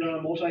horses if you're on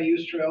a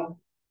multi-use trail.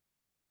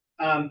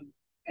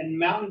 And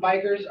mountain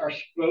bikers are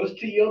supposed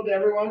to yield to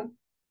everyone.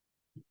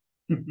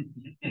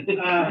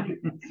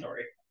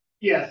 Sorry.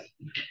 Yes.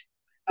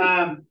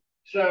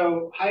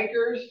 So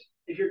hikers,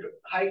 if you're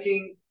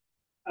hiking,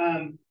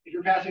 if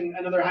you're passing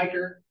another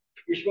hiker,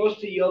 you're supposed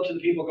to yield to the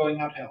people going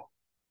uphill.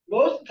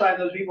 Most of the time,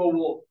 those people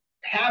will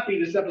happy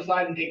to step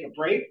aside and take a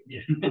break.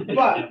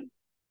 But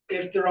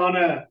if they're on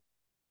a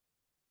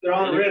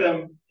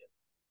rhythm,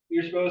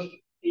 you're supposed to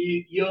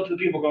yield to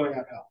the people going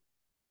uphill.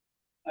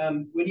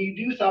 When you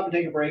do stop and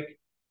take a break,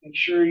 make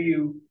sure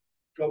you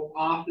go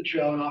off the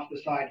trail and off the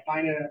side.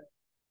 Find an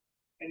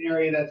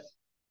area that's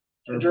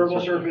a durable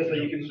surface that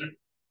you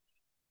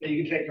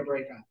can take a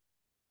break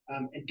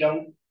on. And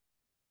don't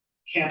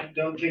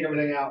take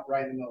everything out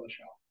right in the middle of the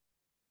trail.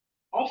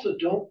 Also,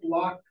 don't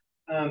block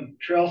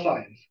trail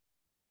signs.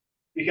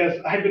 because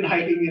I've been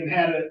hiking and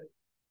had it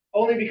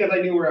only because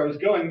I knew where I was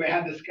going, but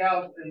had the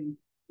scouts and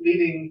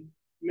leading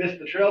missed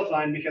the trail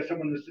sign because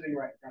someone was sitting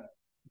right in front of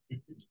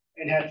it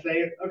and had to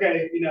say,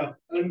 okay,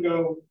 let them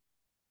go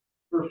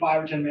for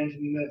 5 or 10 minutes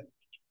and then,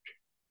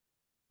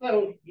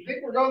 so you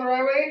think we're going the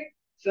right way?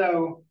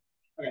 So,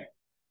 okay,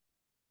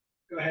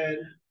 go ahead.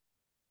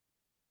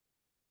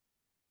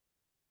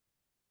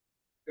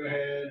 Go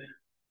ahead.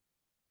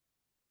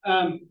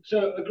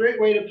 So a great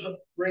way to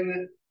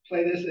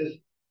play this is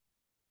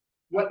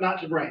what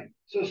not to bring.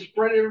 So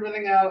spread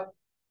everything out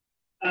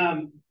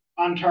on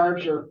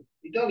tarps, or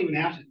you don't even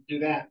have to do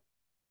that,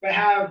 but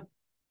have a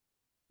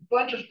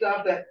bunch of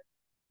stuff that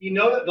you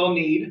know that they'll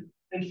need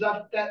and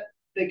stuff that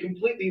they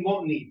completely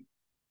won't need.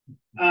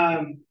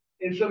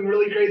 And some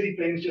really crazy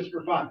things just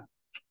for fun.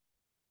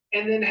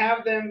 And then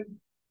have them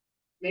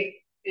make,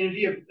 if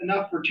you have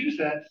enough for 2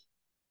 sets,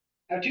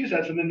 have 2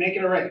 sets and then make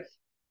it a race.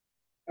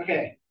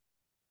 Okay.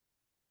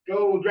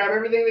 Go grab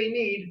everything they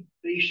need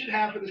that you should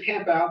have for this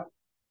camp out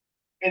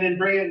and then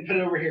bring it and put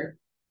it over here.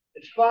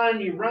 It's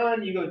fun. You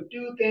run, you go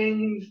do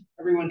things.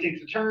 Everyone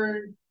takes a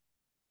turn.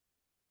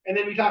 And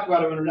then we talk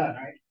about it when we're done,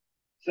 right?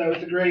 So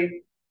it's a great,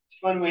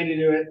 fun way to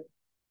do it.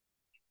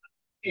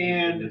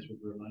 And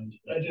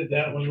I did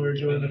that when we were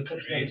doing the Cub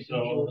Scouts.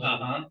 So,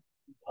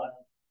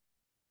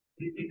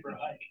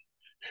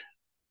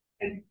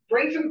 and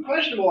bring some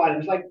questionable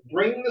items, like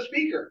bring the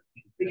speaker,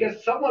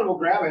 because someone will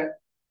grab it.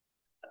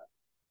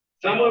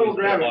 Someone will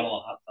grab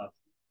it.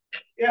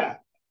 Yeah.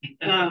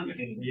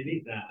 You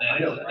need that. I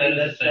know.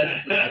 That's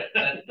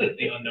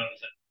the unknown.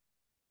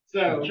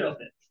 So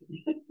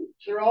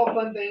they're all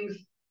fun things.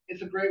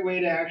 It's a great way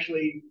to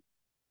actually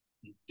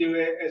do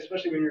it,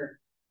 especially when you're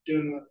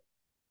doing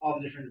all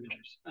the different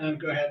adventures.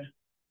 Go ahead.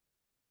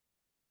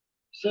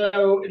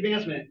 So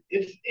advancement,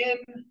 it's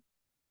in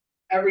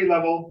every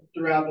level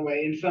throughout the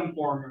way in some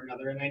form or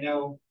another. And I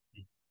know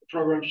the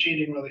program's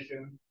changing really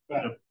soon,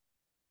 but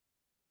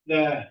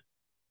the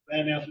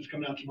announcement's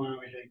coming out tomorrow,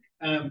 I think.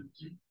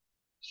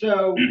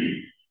 So,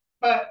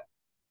 but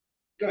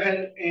go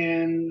ahead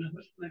and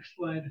what's the next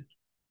slide?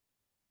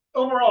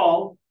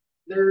 Overall,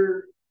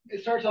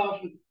 it starts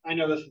off with, I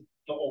know this is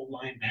the old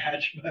line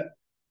badge, but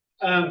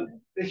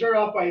they start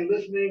off by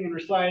listening and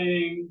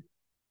reciting,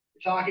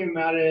 talking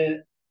about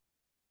it,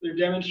 they're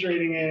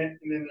demonstrating it,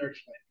 and then they're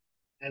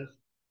explaining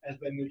as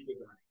they move through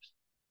the ranks.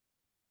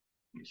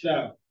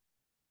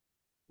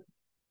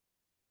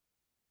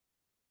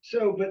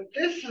 So, but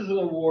this is an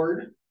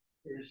award.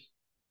 Here's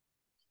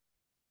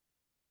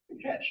the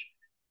catch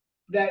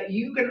that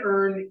you can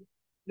earn.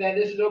 That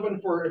this is open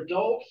for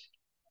adults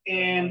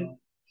and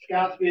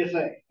Scouts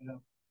BSA.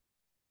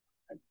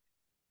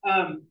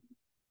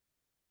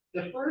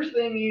 The first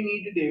thing you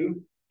need to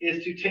do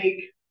is to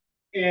take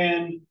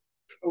an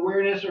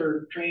awareness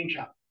or training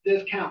challenge.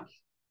 This counts.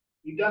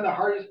 You've done the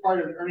hardest part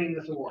of earning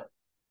this award.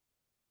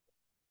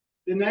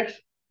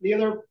 The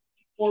other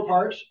 4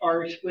 parts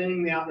are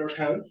explaining the outdoor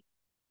code.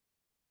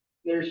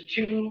 There's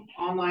 2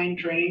 online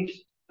trainings,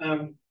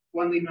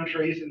 one lead no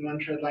trace and one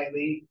tread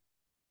lightly.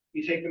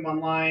 You take them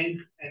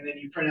online and then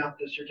you print out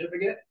the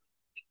certificate.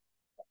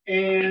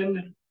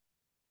 And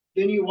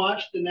then you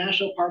watch the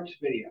National Parks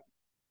video.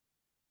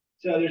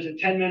 So there's a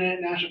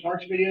 10-minute National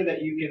Parks video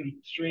that you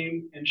can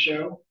stream and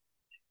show.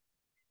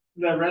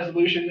 The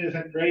resolution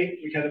isn't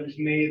great because it was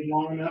made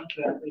long enough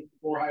to make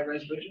for high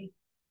resolution.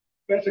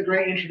 But it's a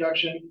great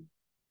introduction.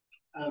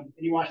 And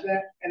you watch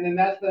that, and then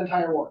that's the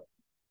entire award.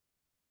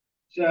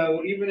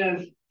 So even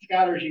as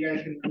Scouters, you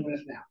guys can do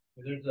this now.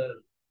 There's a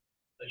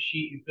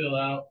sheet you fill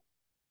out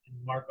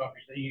and mark off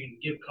your, you can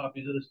give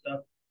copies of the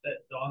stuff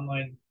that the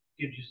online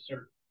gives you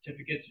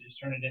certificates. You just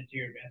turn it into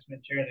your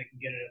advancement chair. They can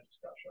get it at the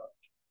Scout shop.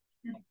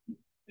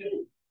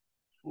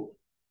 Cool.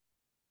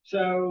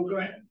 So go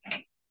ahead.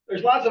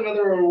 There's lots of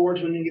other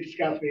awards when you get to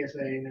Scouts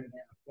BSA and everything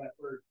else, but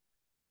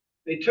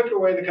they took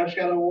away the Cub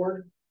Scout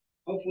Award.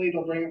 Hopefully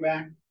they'll bring it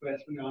back, but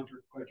it's been gone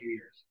for quite a few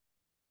years.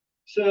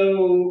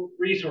 So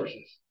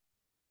resources.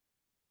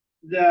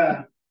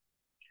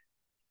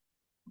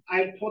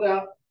 I pulled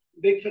out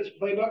Bigfoot's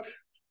playbook.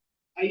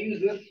 I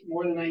use this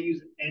more than I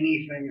use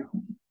anything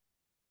else.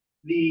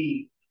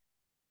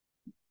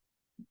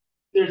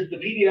 There's the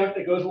PDF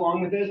that goes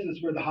along with this. This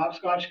is where the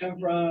hopscotch come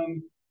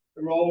from.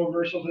 The role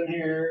reversals in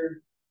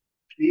here.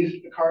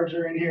 The cards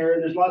are in here.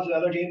 There's lots of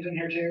other games in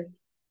here too.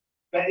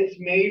 But it's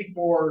made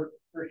for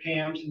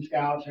camps and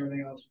Scouts and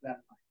everything else with that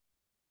in mind.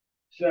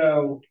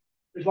 So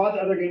there's lots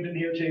of other games in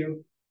here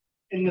too.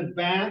 In the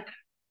back,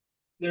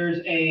 there's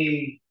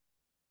a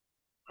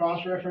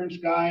cross-reference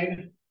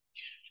guide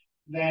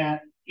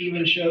that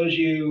even shows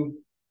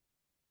you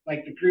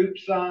like the group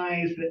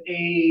size, the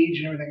age,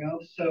 and everything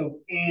else. So,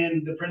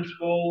 and the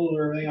principal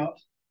or everything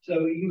else.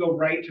 So you can go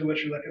right to what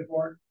you're looking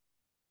for.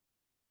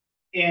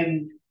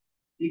 And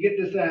you get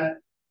this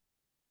at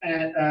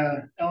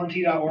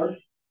lnt.org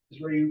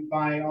is where you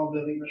buy all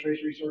the Elite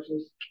Trace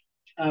resources.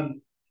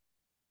 And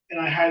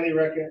I highly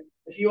recommend,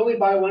 if you only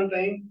buy one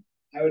thing,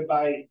 I would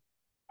buy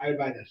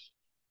this.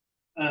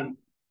 Then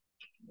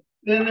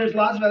there's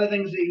lots of other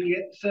things that you can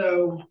get.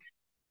 So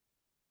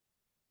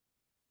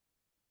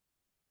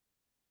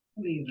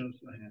many of those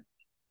do I have?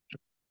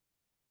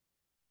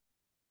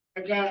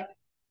 I've got,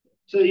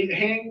 so you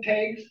hang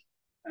tags.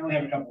 I only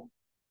have a couple.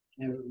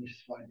 I haven't really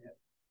slide yet.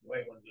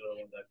 Wait, one do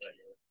one that got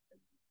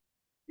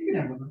You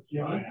can have one.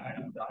 yeah, I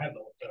have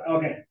the Oh,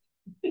 okay.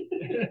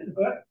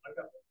 What?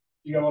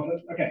 You got one of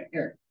those? Okay,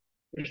 here.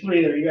 There's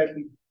three there. You guys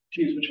can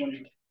choose which one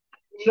you want.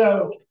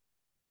 So,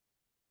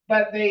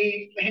 but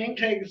the hang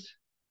tags,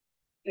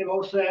 they've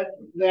all said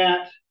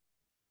that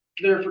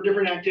they're for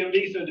different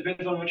activities, so it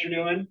depends on what you're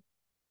doing.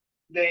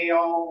 They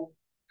all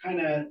kind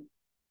of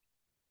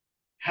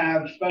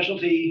have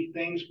specialty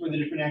things for the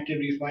different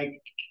activities,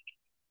 like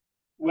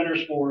winter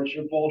sports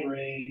or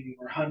bouldering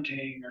or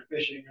hunting or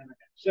fishing.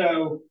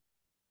 So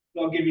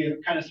they'll give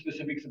you kind of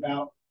specifics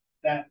about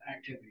that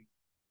activity.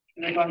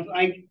 And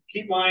I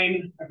keep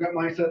mine, I've got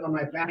mine set on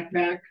my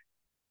backpack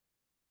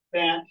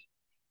that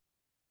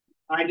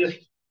I just,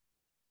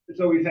 it's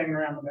always hanging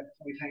around the back.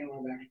 It's always hanging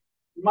on my back.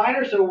 Mine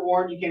are so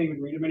worn you can't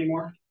even read them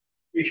anymore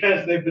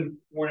because they've been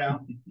worn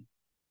out.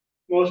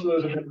 Most of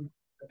those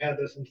I've had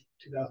this since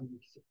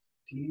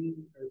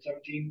 2016 or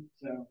 17,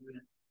 so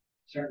they're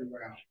starting to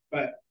wear out.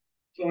 But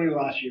it's only the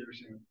last year or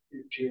so,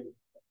 two,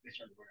 they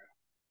started to wear out.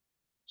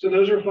 So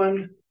those are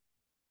fun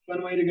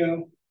way to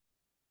go.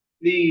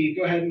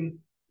 Go ahead and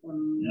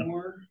one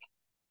more.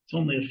 It's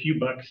only a few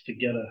bucks to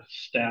get a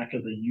stack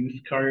of the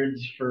youth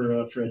cards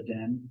for a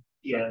den.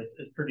 Yeah,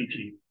 it's pretty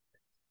cheap.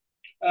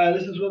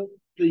 This is what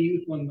the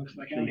youth one looks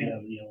like. I don't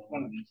have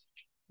one of these,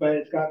 but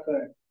it's got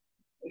the,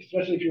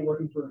 especially if you're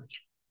working for.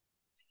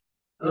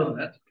 Oh,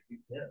 that's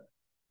yeah.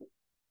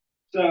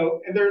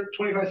 So, and they're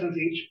 25 cents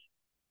each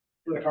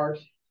for the cards.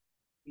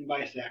 You buy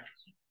a stack.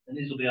 And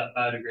these will be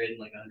biodegraded in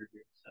like 100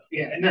 years. So.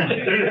 Yeah,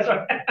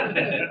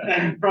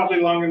 no,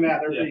 probably longer than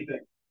that. They're pretty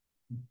thick.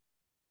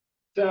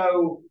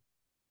 So,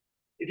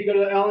 if you go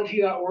to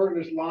lnt.org,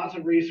 there's lots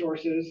of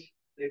resources.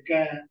 They've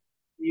got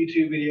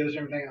YouTube videos and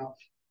everything else.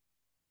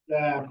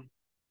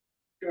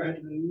 Go ahead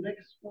to the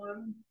next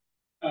one.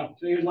 Oh,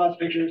 so here's lots of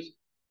pictures.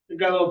 They've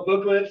got little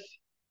booklets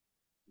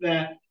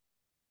that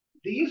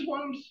these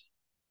ones,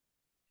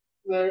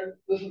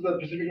 this is the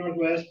Pacific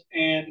Northwest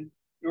and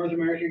North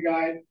America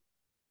guide,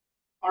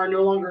 are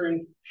no longer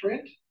in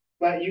print,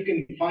 but you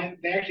can find,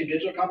 they actually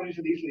digital copies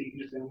of these, so you can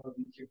just download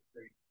them super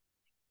free.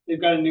 They've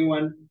got a new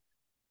one.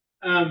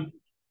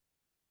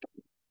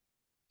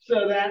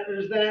 So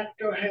there's that.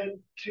 Go ahead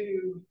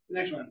to the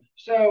next one.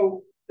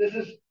 So this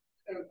is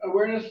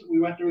awareness. We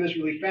went through this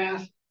really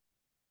fast.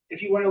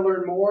 If you want to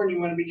learn more and you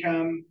want to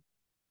become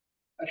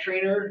a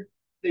trainer,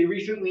 they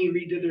recently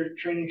redid their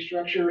training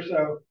structure.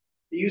 So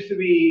it used to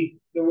be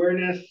the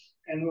awareness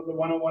and the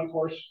one-on-one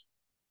course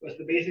was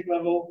the basic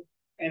level.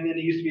 And then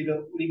it used to be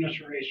the Leading Us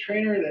to Race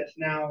trainer. That's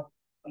now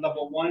a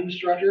level 1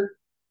 instructor.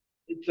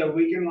 It's a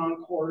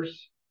weekend-long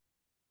course.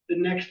 The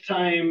next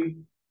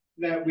time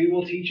that we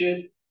will teach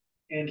it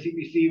and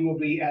CPC will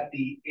be at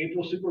the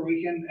April Super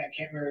Weekend at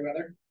Camp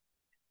Merriweather.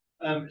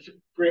 It's a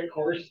great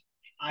course.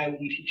 I will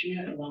be teaching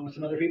it along with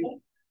some other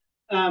people.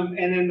 And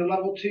then the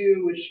level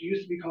 2, which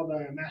used to be called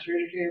the Master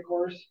Educator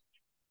course,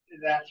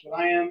 that's what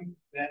I am.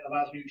 That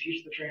allows me to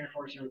teach the trainer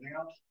course and everything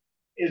else,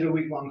 is a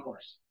week-long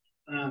course.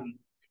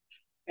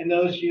 And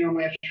those you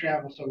normally have to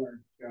travel somewhere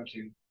to go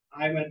to.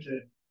 I went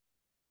to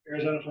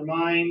Arizona for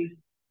mine,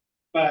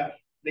 but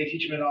they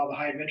teach them at all the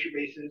high adventure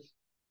bases.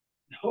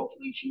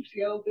 Hopefully Chief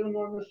Seattle doing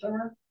one this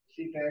summer.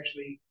 See if they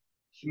actually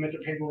submit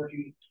their paperwork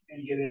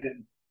and get it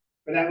in.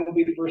 But that will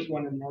be the first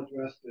one in the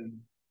Northwest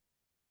in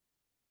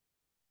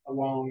a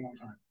long, long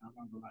time. I don't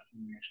remember the last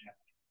time we actually had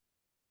it.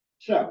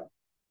 So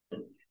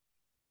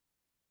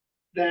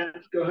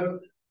that's go ahead.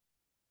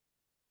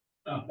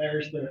 Oh,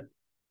 there's the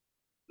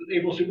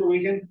April Super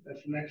Weekend.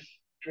 That's the next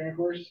training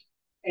course.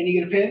 And you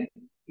get a pin.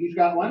 He's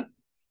got one.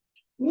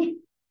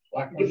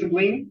 Get some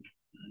bling.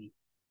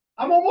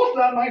 I'm almost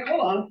done, Mike.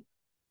 Hold on.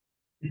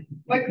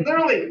 Like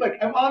literally, look,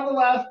 I'm on the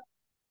last.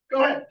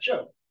 Go ahead,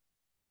 show.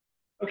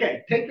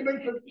 Okay, take the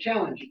Bigfoot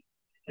challenge.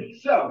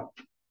 So,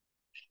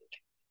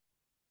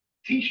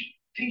 teach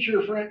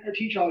your friend or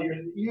teach all your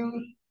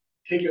youth.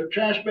 Take a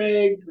trash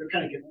bag. They're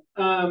kind of good.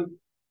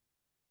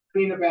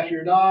 Clean up after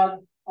your dog.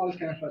 All this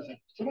kind of fun stuff.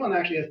 Someone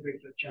actually has a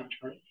Bigfoot challenge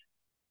card.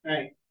 All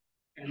right,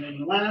 and then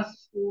the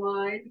last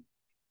slide.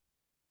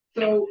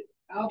 So,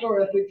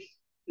 outdoor ethics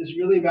is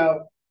really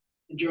about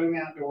enjoying the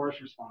outdoors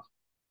responsibly.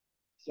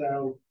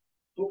 So,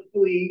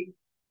 hopefully,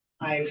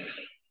 I've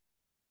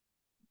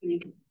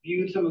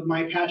viewed some of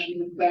my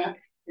passion back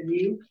in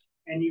you,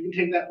 and you can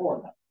take that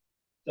forward.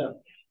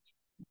 So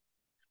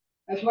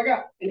that's what I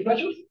got. Any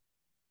questions?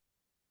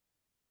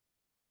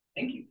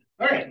 Thank you.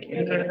 All right.